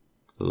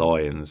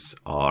 loins,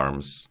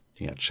 arms.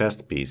 Yeah,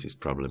 chest piece is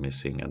probably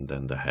missing, and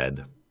then the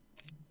head.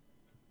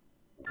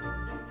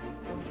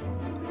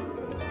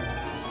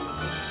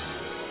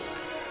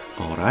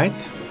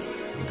 Alright,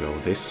 go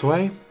this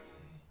way.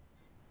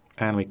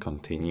 And we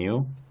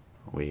continue.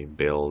 We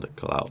build a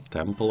Cloud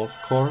Temple, of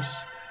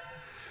course.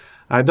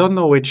 I don't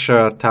know which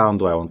town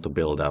do I want to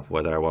build up.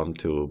 Whether I want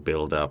to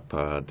build up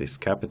this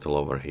capital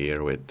over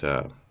here with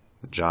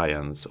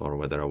giants, or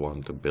whether I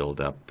want to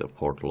build up the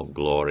Portal of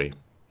Glory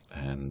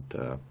and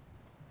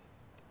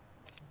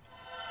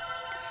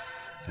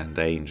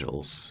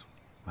angels.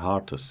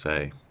 Hard to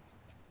say,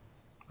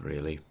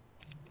 really.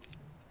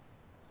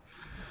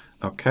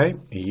 Okay,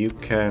 you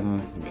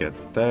can get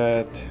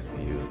that,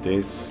 you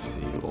this,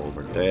 you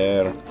over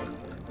there.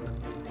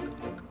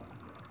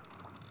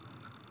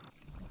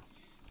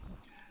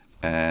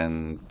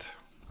 And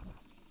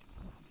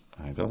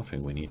I don't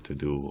think we need to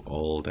do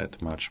all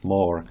that much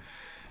more.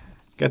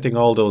 Getting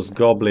all those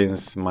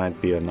goblins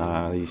might be a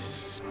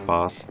nice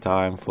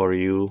pastime for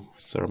you,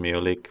 Sir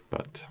Mulik,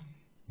 but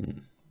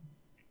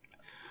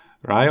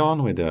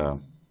Ryan with a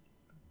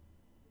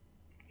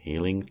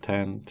healing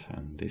tent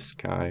and this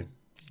guy,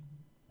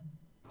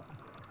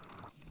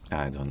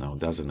 I don't know,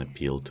 doesn't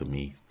appeal to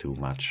me too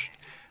much.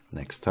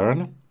 Next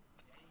turn.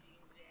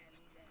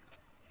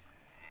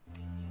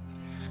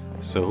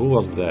 So who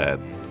was that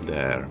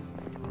there?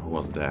 Who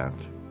was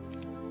that?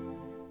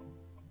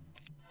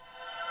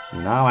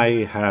 Now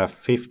I have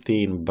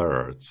 15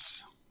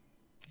 birds,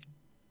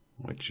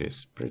 which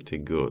is pretty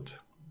good,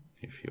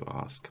 if you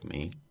ask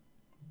me.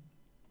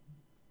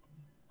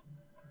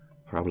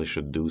 Probably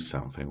should do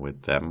something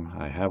with them.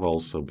 I have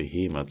also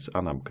behemoths,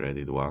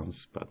 unupgraded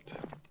ones, but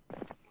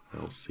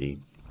we'll see.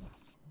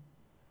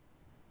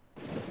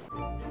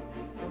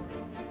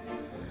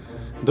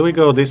 Do we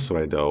go this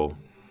way, though?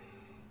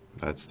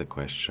 That's the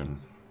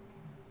question.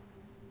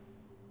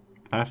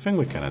 I think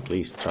we can at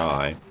least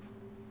try.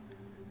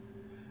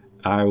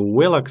 I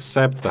will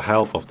accept the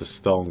help of the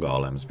stone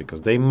golems,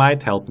 because they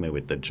might help me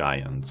with the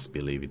giants,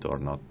 believe it or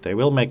not. They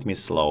will make me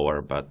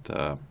slower, but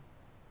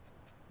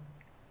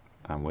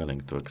I'm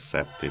willing to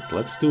accept it.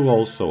 Let's do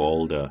also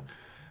all the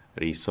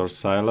resource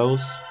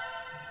silos,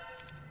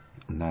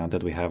 now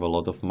that we have a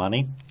lot of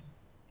money.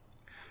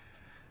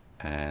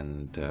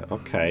 And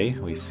okay,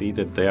 we see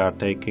that they are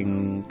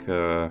taking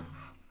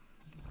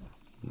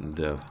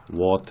the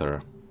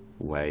water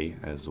way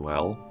as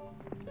well.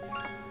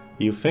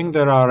 You think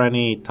there are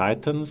any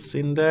titans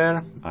in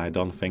there? I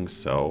don't think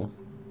so,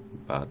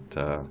 but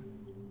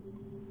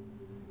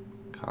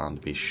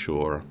can't be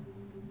sure.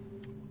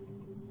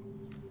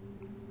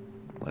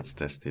 Let's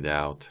test it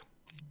out.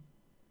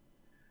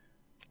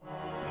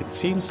 It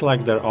seems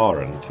like there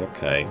aren't.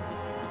 Okay.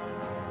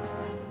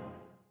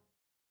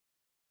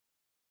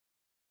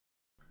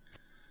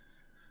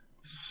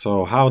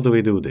 So how do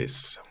we do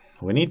this?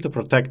 We need to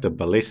protect the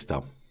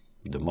ballista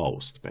the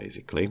most,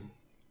 basically.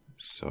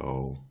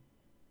 So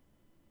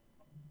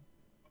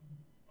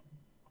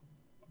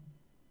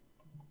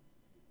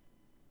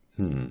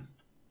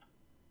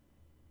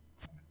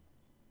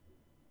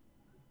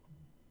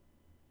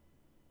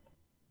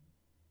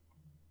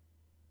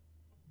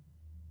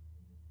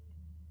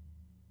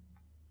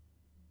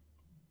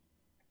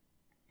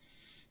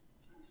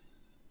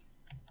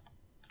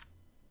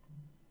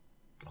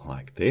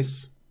like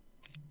this.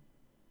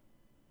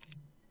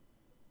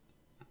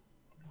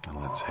 And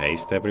let's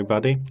haste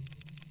everybody.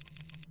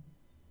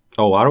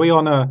 Oh, are we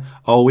on a...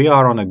 Oh, we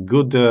are on a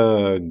good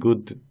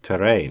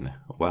terrain.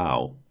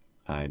 Wow.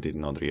 I did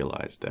not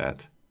realize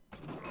that.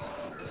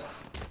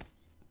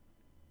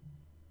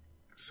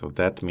 So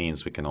that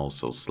means we can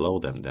also slow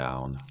them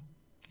down,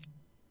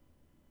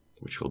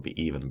 which will be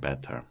even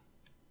better.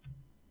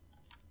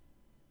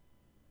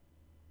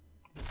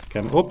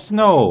 Oops,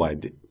 no, I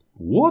did...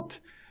 What?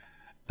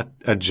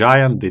 A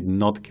giant did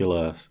not kill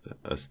a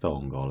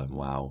stone golem.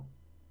 Wow.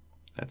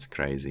 That's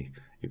crazy.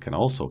 You can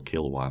also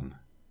kill one,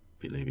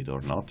 believe it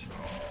or not.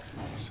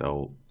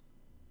 So,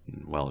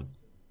 well,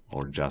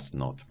 or just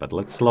not. But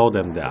let's slow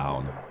them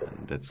down.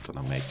 And that's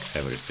gonna make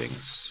everything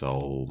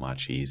so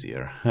much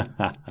easier.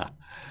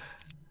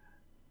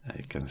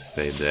 You can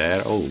stay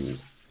there. Oh.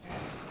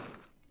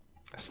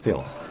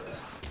 Still.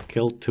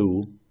 Kill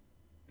 2.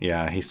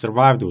 Yeah, he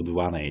survived with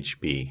 1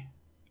 HP.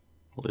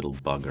 Little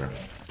bugger.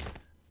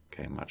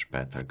 Okay, much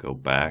better. Go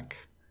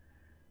back.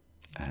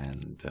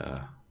 And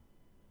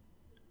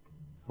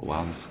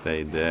 1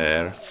 stay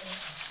there.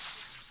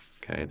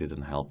 Okay,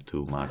 didn't help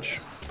too much.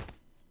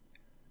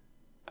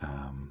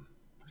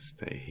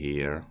 Stay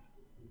here.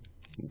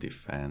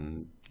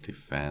 Defend.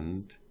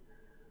 Defend.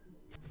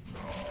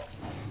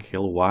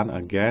 Kill 1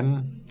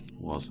 again.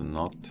 Was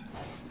not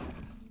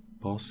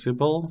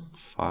possible.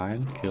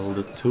 Fine. Kill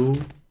the 2.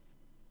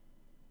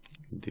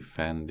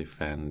 Defend,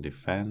 defend,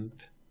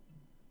 defend.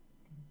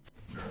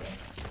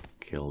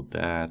 Kill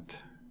that.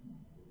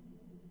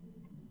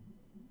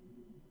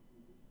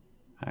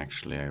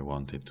 Actually, I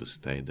wanted to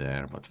stay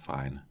there, but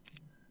fine.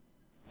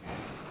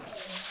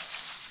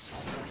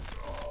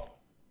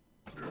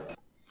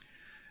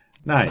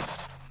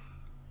 Nice.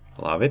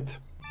 Love it.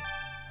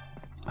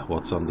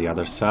 What's on the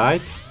other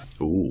side?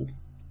 Ooh.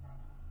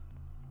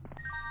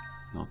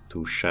 Not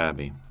too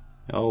shabby.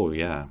 Oh,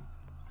 yeah.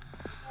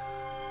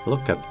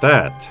 Look at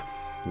that.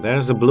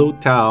 There's a blue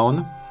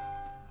town.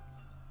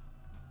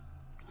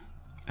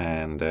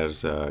 And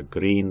there's a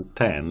green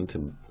tent,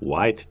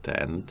 white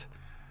tent.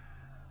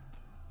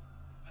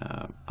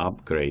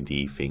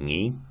 Upgradey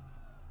thingy.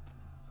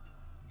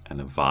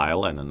 And a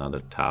vial and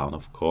another town,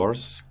 of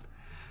course.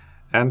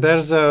 And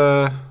there's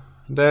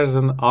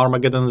an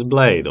Armageddon's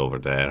blade over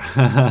there.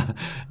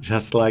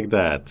 Just like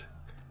that.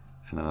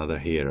 And another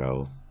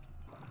hero.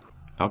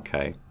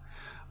 Okay.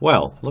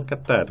 Well, look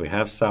at that. We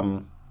have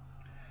some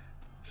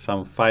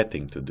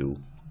fighting to do.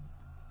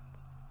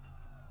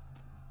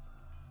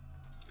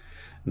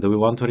 Do we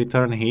want to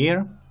return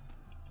here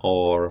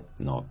or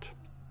not?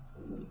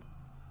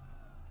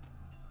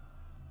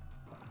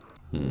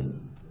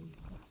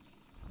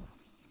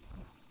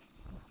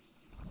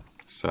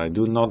 So I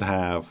do not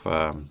have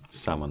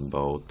summon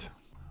boat.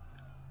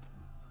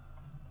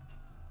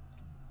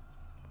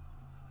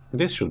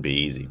 This should be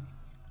easy.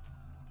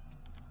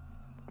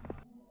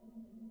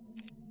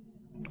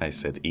 I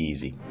said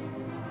easy.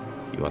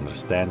 You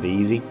understand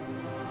easy?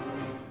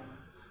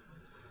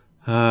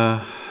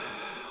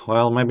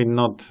 Well, maybe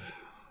not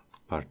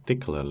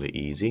particularly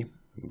easy,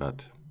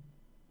 but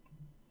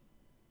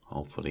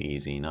hopefully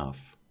easy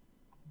enough.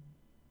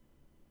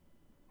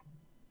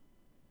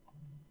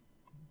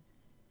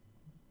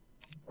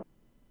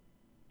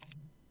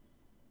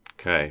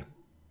 Okay,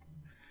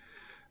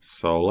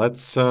 so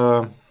let's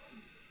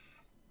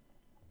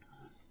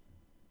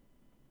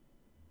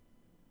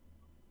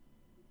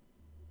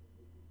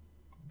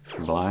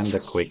blind the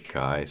quick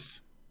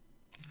guys.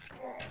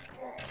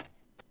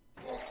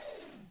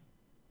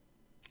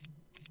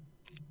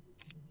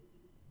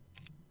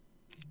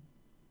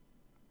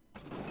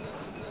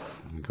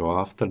 Go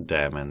after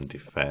them and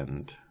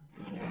defend.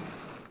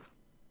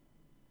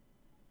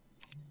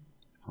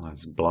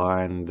 Let's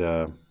blind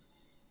the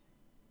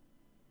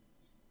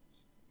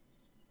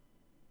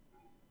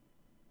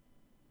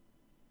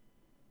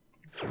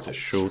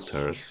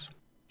shooters.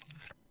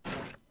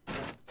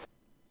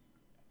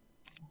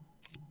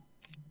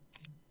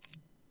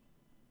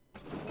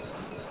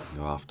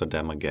 Go after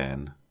them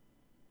again.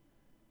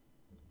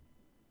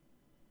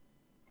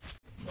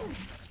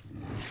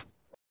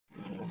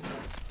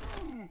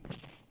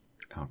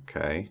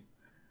 Okay.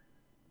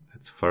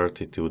 That's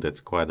 32, that's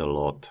quite a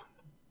lot.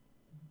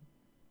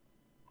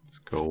 Let's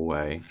go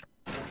away.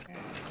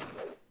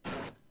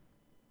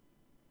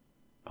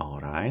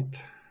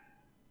 Alright.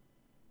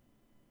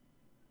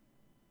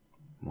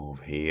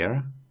 Move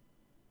here.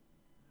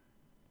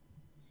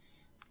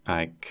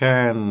 I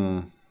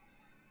can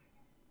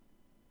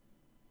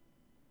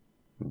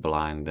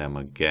blind them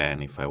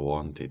again if I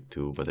wanted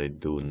to, but I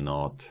do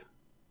not.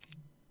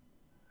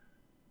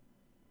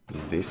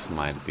 This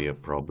might be a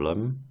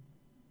problem.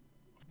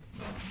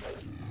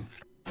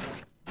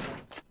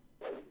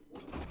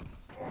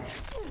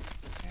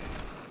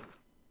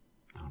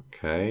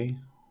 Okay,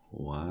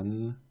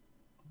 1,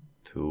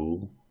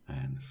 2,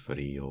 and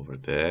 3 over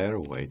there.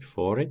 Wait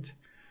for it.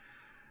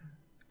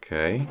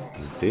 Okay,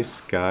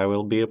 this guy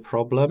will be a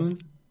problem.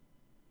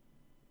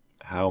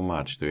 How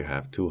much do you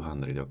have?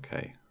 200,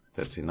 okay.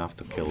 That's enough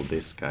to kill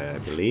this guy, I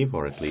believe,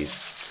 or at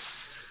least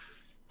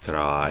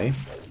try.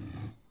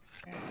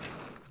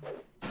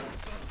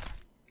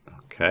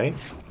 Okay.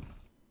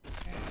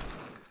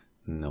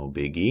 No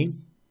biggie.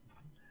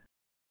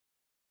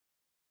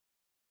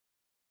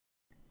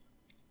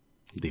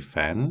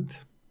 Defend.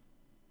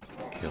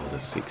 Kill the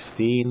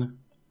 16.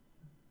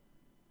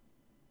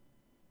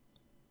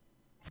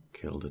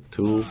 Kill the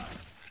 2.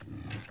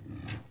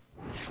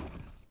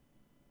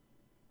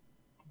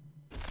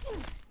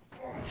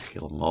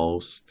 Kill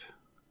most.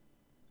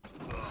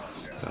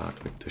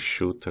 Start with the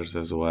shooters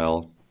as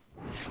well.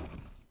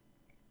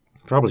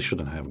 Probably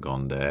shouldn't have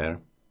gone there.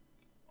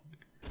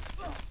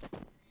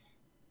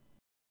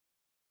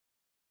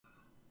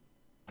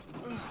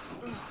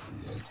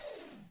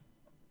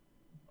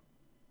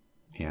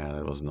 Yeah,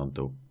 that was not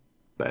the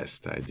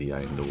best idea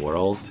in the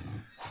world.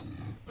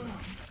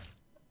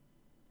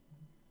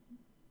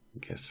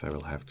 Guess I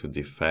will have to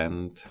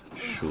defend,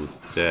 shoot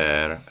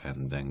there,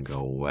 and then go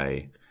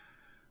away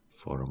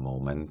for a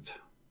moment.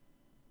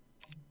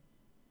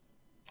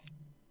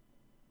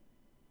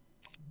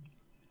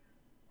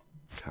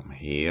 Come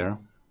here.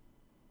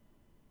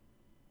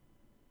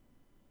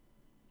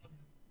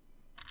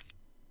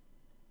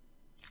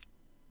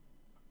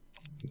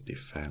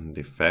 Defend,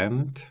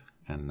 defend.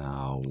 And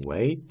now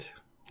wait,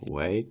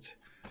 wait.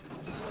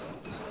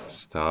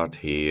 Start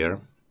here.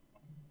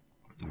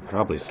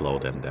 Probably slow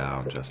them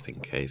down just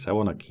in case. I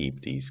want to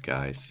keep these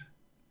guys.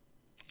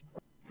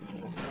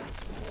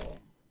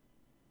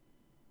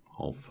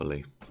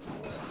 Hopefully.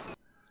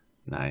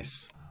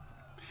 Nice.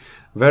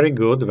 Very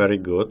good, very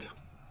good.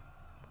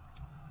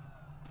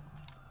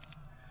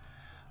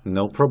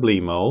 No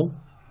problemo.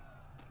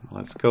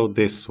 Let's go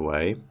this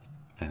way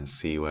and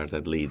see where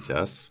that leads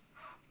us.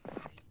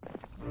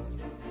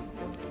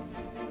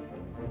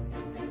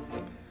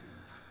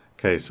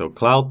 Okay, so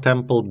Cloud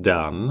Temple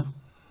done.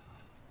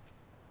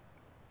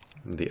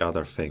 The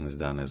other things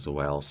done as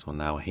well. So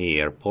now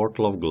here,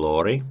 Portal of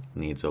Glory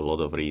needs a lot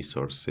of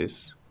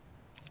resources.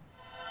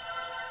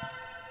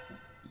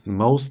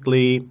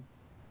 Mostly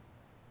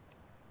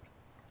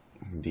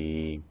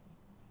the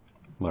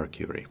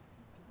Mercury.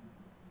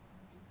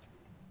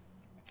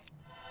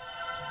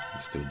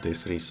 Let's do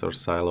this resource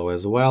silo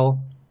as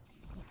well.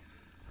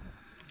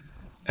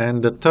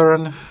 And the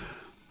turn.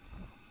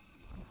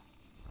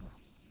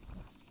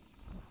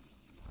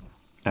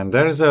 And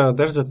there's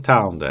a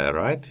town there,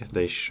 right?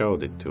 They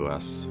showed it to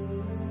us.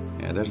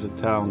 Yeah, there's a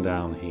town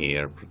down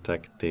here,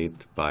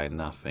 protected by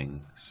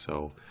nothing.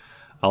 So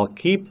I'll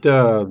keep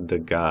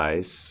the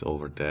guys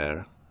over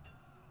there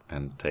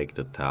and take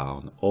the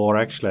town. Or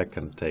actually I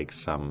can take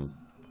some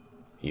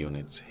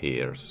units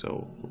here.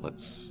 So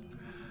let's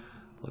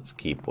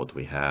keep what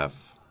we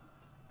have.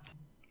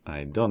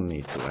 I don't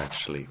need to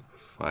actually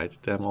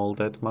fight them all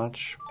that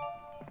much.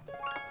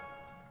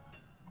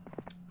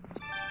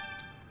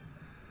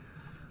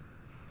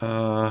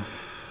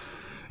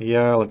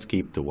 Yeah, let's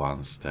keep the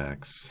 1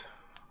 stacks.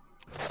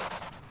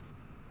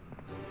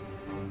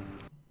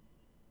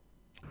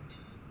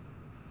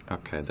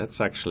 Okay, that's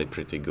actually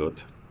pretty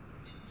good.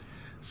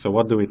 So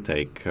what do we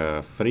take?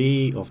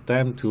 3 of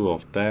them, 2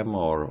 of them,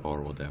 or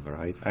whatever.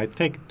 I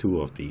take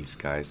 2 of these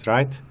guys,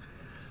 right?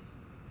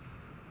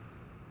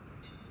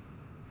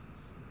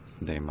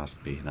 They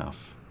must be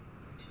enough.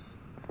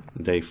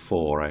 Day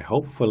 4, I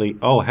hopefully...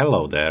 Oh,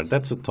 hello there,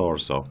 that's a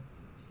torso.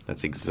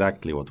 That's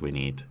exactly what we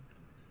need.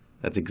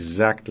 That's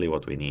exactly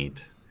what we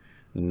need.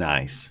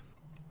 Nice.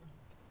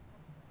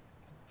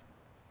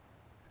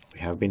 We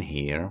have been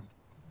here.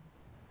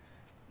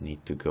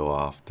 Need to go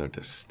after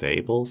the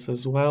stables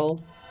as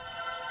well.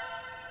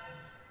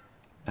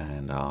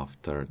 And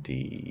after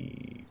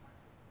the...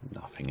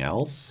 nothing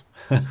else.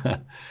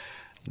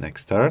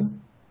 Next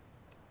turn.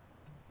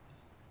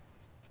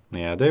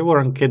 Yeah, they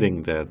weren't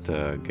kidding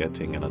that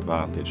getting an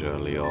advantage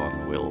early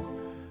on will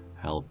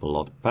help a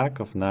lot. Pack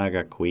of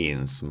Naga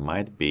Queens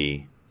might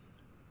be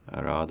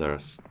rather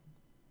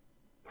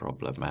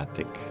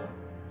problematic,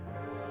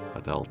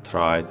 but I'll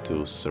try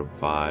to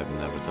survive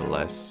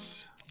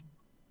nevertheless.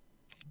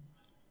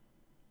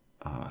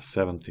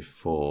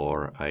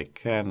 74, I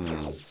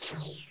can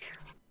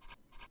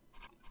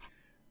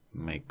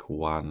make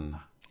 1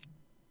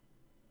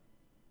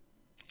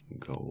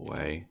 go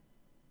away.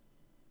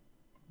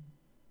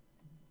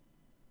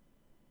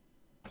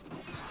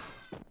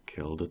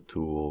 Kill the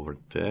 2 over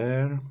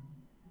there,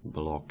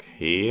 block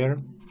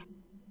here,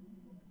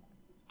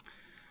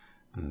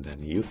 and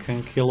then you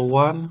can kill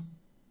 1.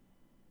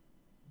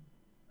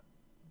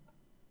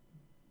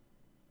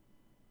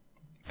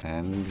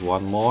 And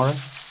 1 more,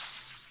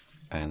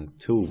 and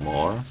 2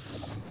 more.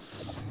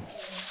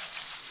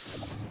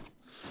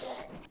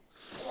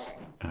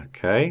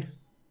 Okay,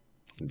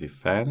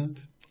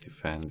 defend,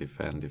 defend,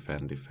 defend,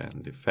 defend,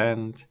 defend,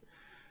 defend,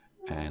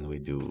 and we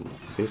do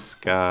this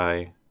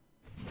guy.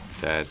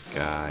 That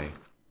guy.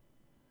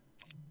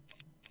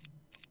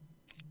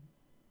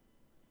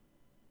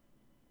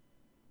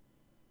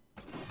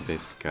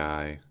 This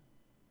guy.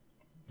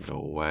 Go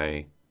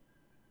away.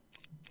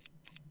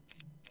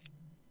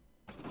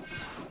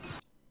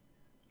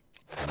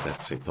 And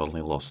that's it,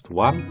 only lost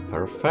 1.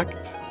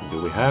 Perfect.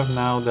 Do we have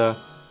now the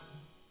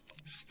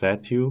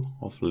Statue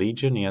of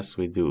Legion? Yes,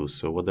 we do.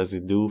 So what does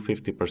it do?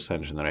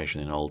 50%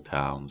 generation in all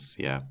towns.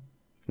 Yeah.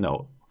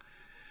 No.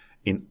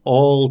 In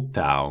all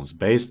towns,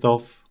 based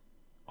off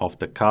of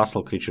the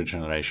castle creature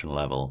generation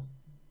level.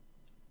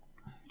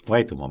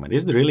 Wait a moment.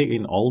 Is it really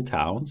in all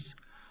towns?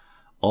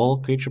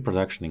 All creature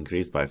production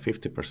increased by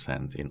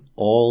 50% in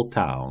all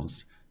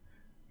towns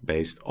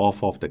based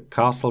off of the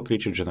castle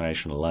creature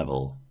generation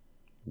level.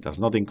 It does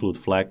not include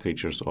flag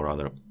creatures or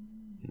other...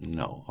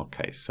 No.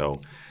 Okay, so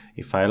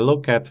if I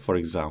look at, for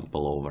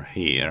example, over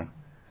here,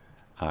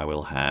 I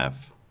will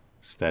have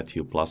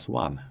statue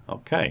 +1.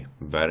 Okay,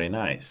 very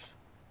nice.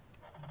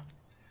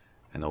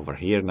 And over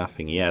here,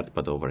 nothing yet,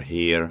 but over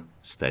here,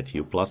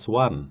 statue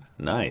 +1.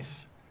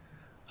 Nice.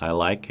 I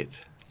like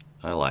it.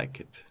 I like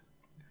it.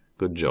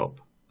 Good job.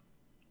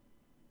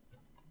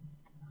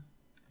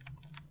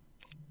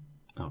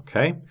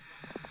 Okay.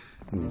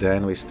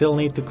 Then we still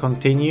need to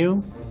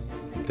continue.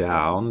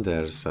 Down,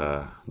 there's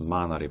a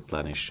mana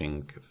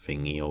replenishing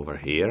thingy over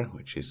here,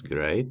 which is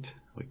great.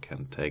 We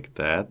can take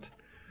that.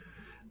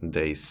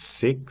 Day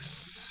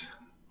 6.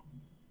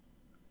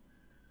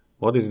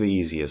 What is the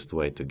easiest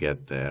way to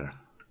get there?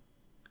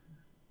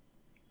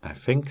 I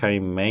think I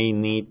may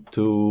need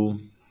to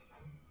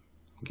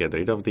get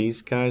rid of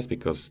these guys,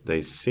 because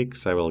day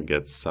 6 I will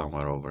get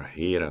somewhere over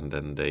here, and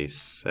then day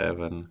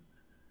 7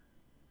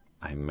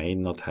 I may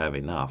not have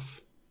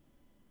enough.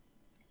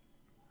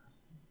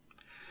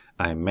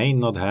 I may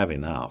not have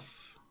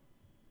enough.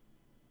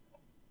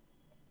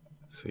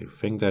 So you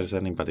think there's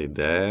anybody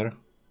there?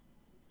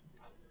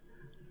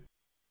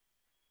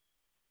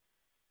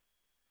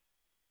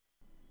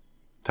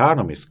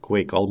 Tarnum is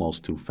quick,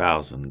 almost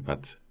 2000,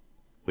 but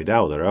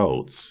without the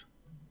roads.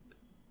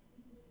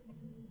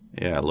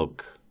 Yeah,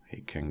 look,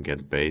 he can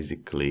get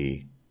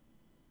basically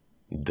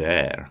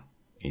there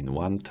in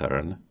one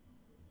turn.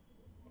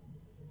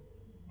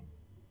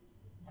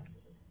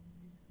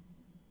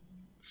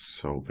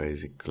 So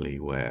basically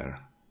where?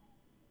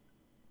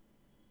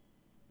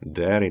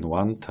 There in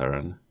one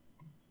turn.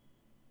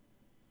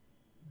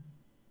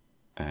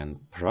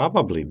 And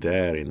probably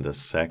there in the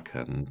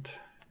second.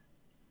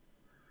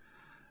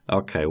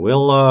 Okay,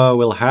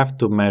 we'll have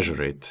to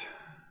measure it.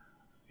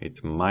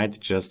 It might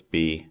just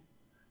be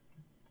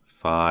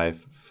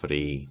 5,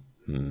 3.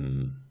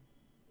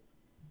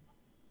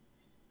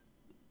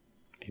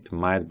 It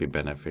might be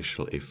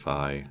beneficial if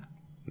I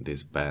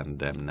disband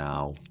them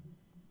now.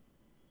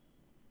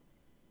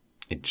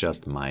 It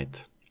just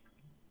might.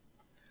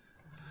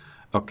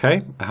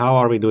 Okay, how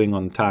are we doing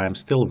on time?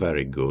 Still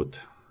very good.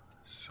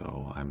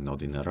 So I'm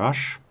not in a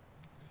rush.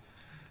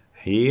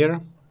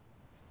 Here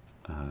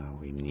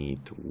we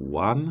need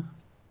 1.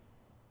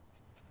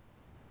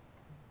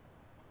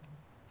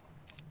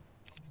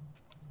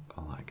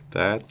 Like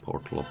that.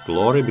 Portal of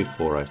Glory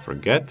before I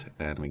forget.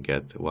 And we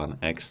get 1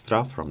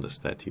 extra from the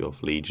Statue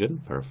of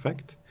Legion.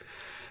 Perfect.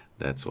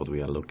 That's what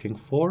we are looking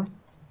for.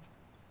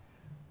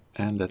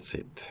 And that's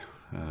it.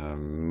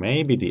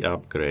 Maybe the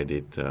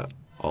upgraded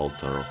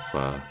altar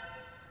of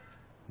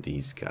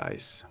these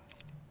guys.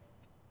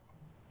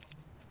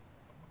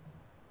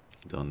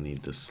 Don't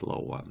need the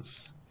slow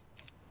ones.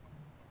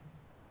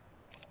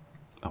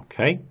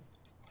 Okay.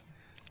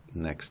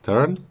 Next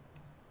turn.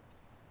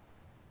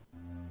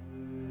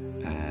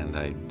 And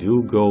I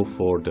do go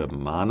for the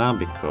mana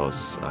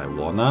because I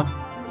wanna.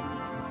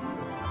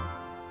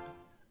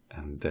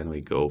 And then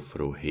we go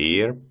through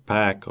here.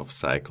 Pack of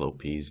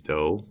Cyclopes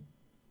though.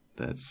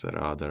 That's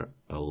rather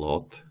a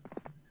lot.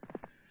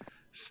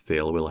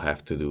 Still, we'll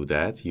have to do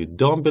that. You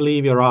don't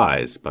believe your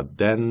eyes, but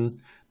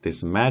then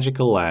this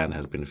magical land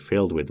has been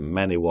filled with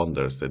many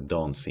wonders that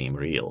don't seem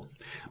real.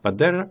 But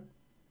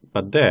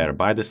there,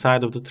 by the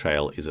side of the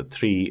trail, is a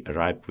tree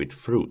ripe with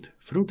fruit.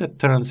 Fruit that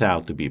turns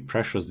out to be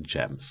precious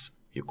gems.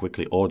 You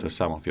quickly order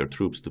some of your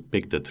troops to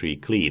pick the tree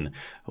clean,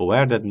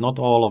 aware that not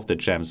all of the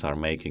gems are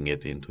making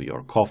it into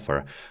your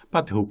coffer,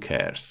 but who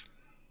cares?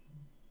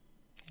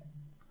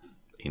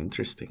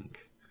 Interesting.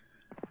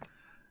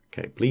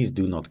 Okay, please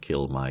do not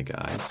kill my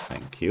guys,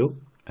 thank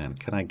you. And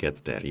can I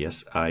get there?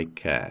 Yes, I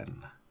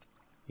can.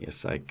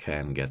 Yes, I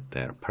can get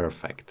there.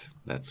 Perfect.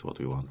 That's what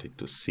we wanted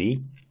to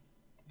see.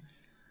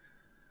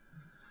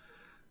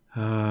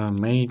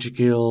 Mage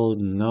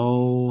Guild,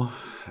 no.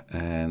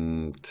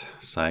 And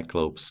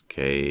Cyclops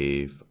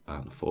Cave,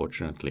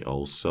 unfortunately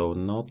also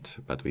not.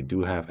 But we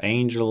do have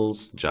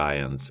angels,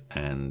 giants,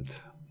 and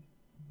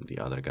the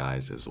other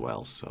guys as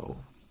well, so...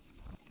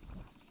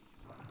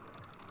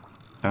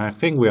 I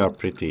think we are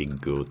pretty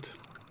good.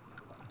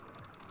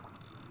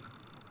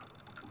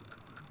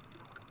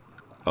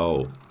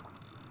 Oh.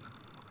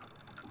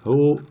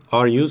 Who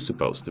are you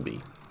supposed to be?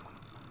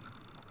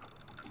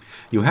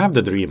 You have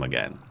the dream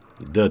again.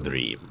 The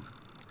dream.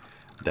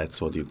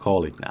 That's what you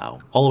call it now.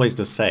 Always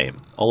the same.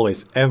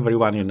 Always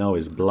everyone you know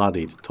is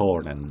bloodied,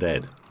 torn and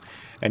dead.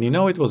 And you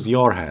know it was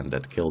your hand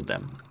that killed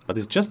them. But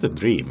it's just a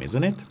dream,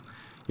 isn't it?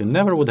 You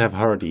never would have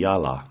hurt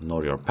Yala,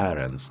 nor your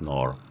parents,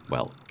 nor,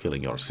 well,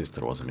 killing your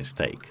sister was a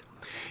mistake.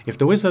 If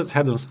the wizards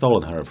hadn't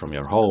stolen her from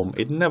your home,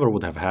 it never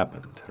would have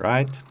happened,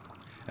 right?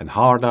 And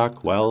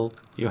Hardak, well,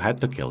 you had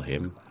to kill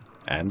him,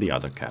 and the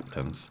other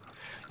captains.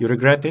 You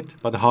regret it,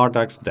 but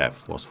Hardak's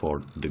death was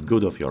for the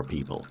good of your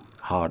people.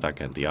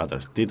 Hardak and the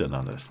others didn't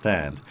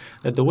understand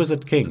that the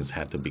Wizard Kings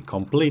had to be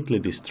completely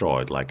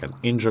destroyed like an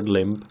injured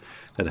limb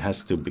that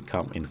has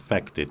become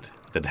infected,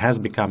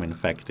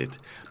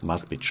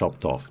 must be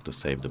chopped off to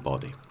save the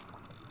body.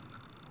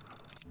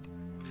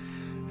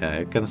 Yeah,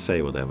 you can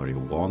say whatever you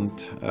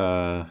want,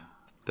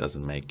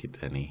 doesn't make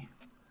it any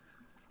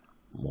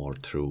more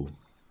true.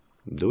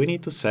 Do we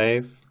need to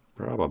save?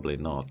 Probably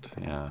not.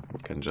 Yeah, we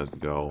can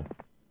just go.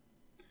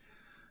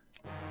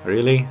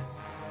 Really?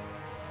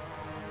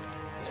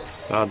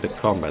 Start the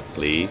combat,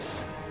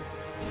 please.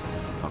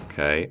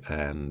 Okay,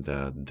 and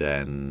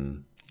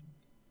then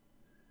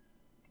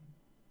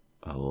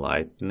a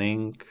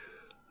lightning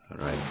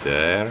right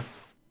there.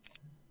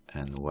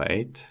 And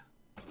wait.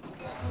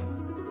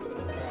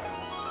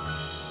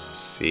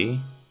 See?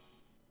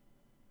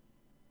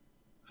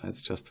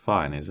 That's just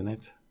fine, isn't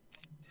it?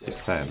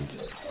 Defend.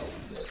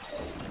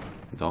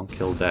 Don't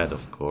kill that,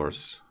 of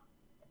course.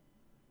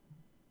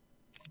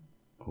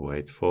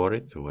 Wait for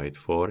it, wait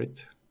for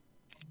it.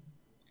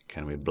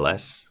 Can we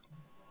bless?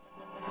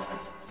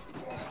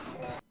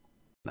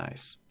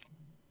 Nice.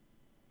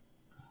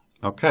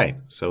 Okay,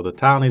 so the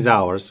town is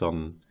ours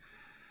on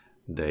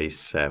day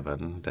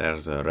 7.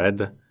 There's a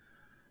red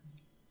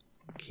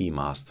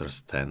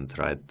Keymaster's tent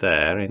right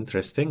there.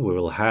 Interesting. We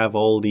will have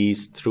all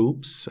these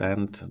troops,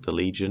 and the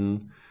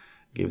Legion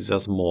gives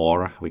us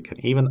more. We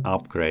can even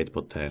upgrade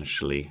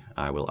potentially.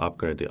 I will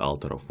upgrade the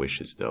Altar of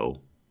Wishes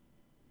though.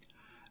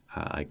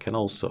 I can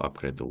also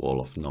upgrade the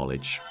Wall of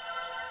Knowledge.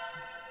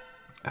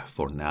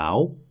 For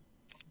now.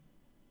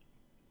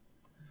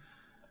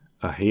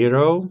 A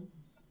hero?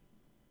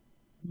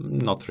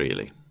 Not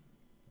really.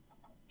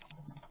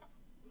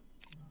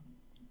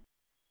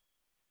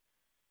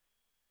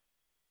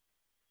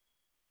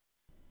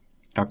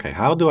 Okay,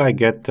 how do I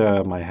get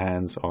my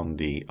hands on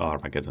the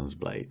Armageddon's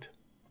Blade?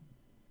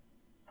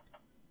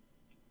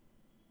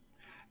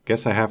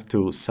 Guess I have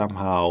to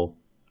somehow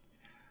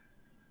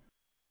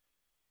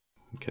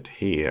get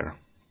here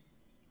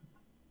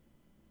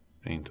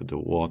into the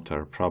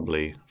water,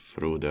 probably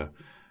through the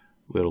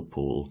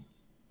whirlpool.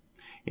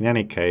 In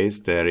any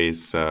case, there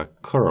is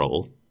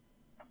Curl,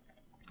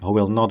 who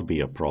will not be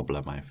a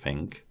problem, I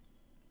think.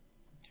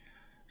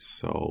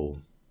 So,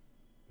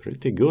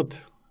 pretty good,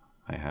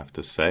 I have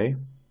to say.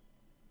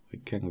 We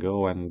can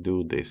go and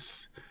do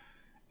this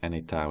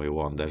anytime we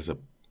want. There's a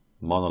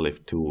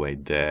monolith two-way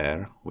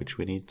there, which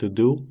we need to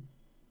do.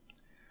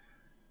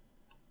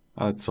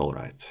 It's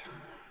alright.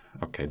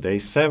 Okay, day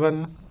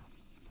 7.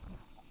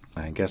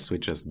 I guess we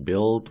just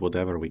build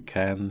whatever we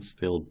can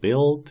still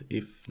build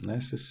if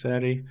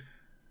necessary.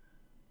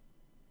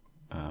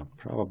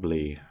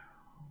 Probably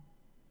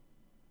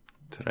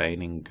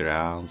training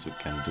grounds we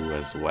can do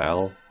as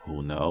well,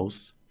 who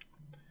knows.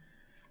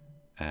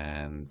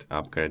 And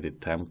upgraded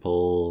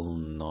temple,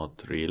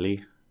 not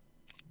really.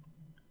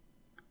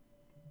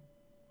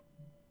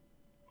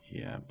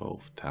 Yeah,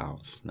 both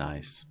towns,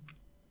 nice.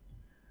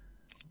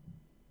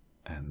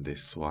 And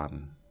this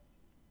one,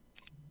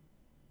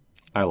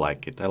 I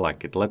like it, I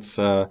like it. Let's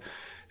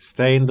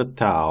stay in the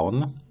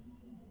town,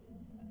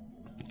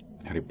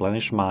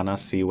 replenish mana,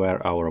 see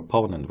where our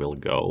opponent will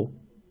go.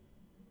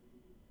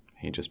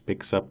 He just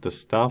picks up the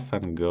stuff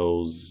and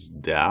goes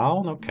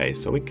down. Okay,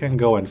 so we can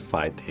go and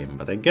fight him,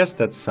 but I guess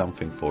that's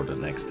something for the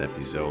next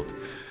episode.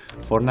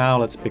 For now,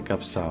 let's pick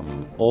up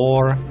some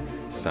ore,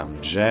 some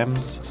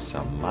gems,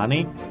 some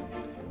money.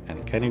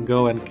 And can you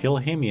go and kill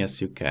him?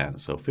 Yes, you can.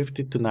 So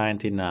 50 to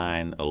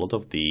 99, a lot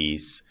of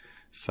these,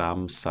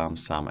 some,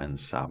 and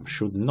some.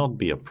 Should not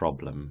be a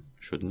problem.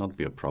 Should not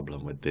be a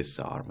problem with this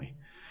army.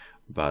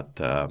 But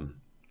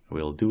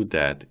we'll do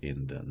that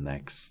in the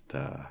next...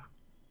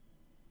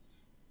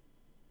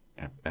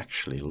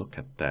 Actually, look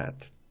at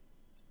that.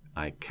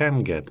 I can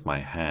get my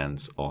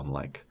hands on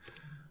like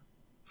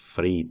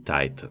 3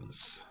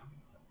 titans.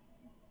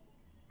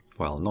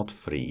 Well, not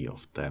 3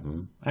 of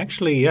them.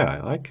 Actually,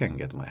 yeah, I can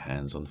get my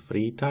hands on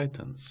 3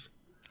 titans.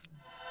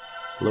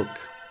 Look.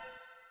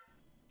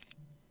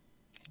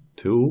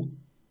 2.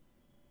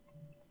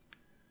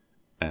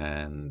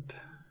 And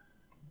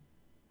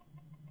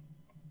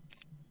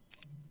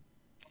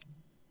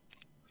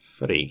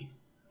 3.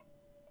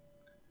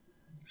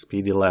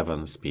 Speed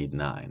 11, speed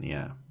 9,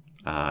 yeah.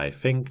 I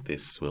think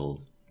this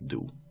will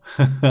do.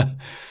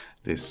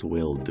 This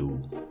will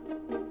do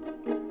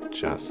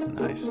just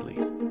nicely.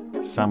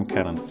 Some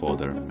cannon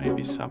fodder,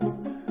 maybe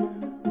some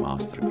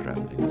master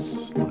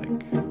gremlins,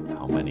 like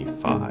how many?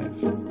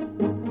 5?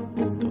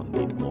 Don't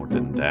need more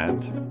than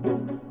that.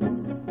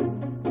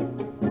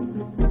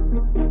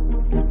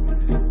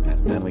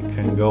 And then we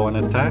can go and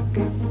attack?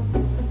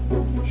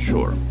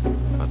 Sure,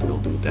 but we'll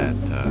do that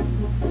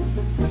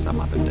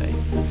some other day.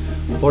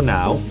 For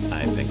now,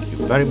 I thank you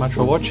very much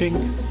for watching.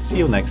 See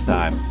you next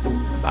time.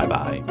 Bye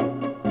bye.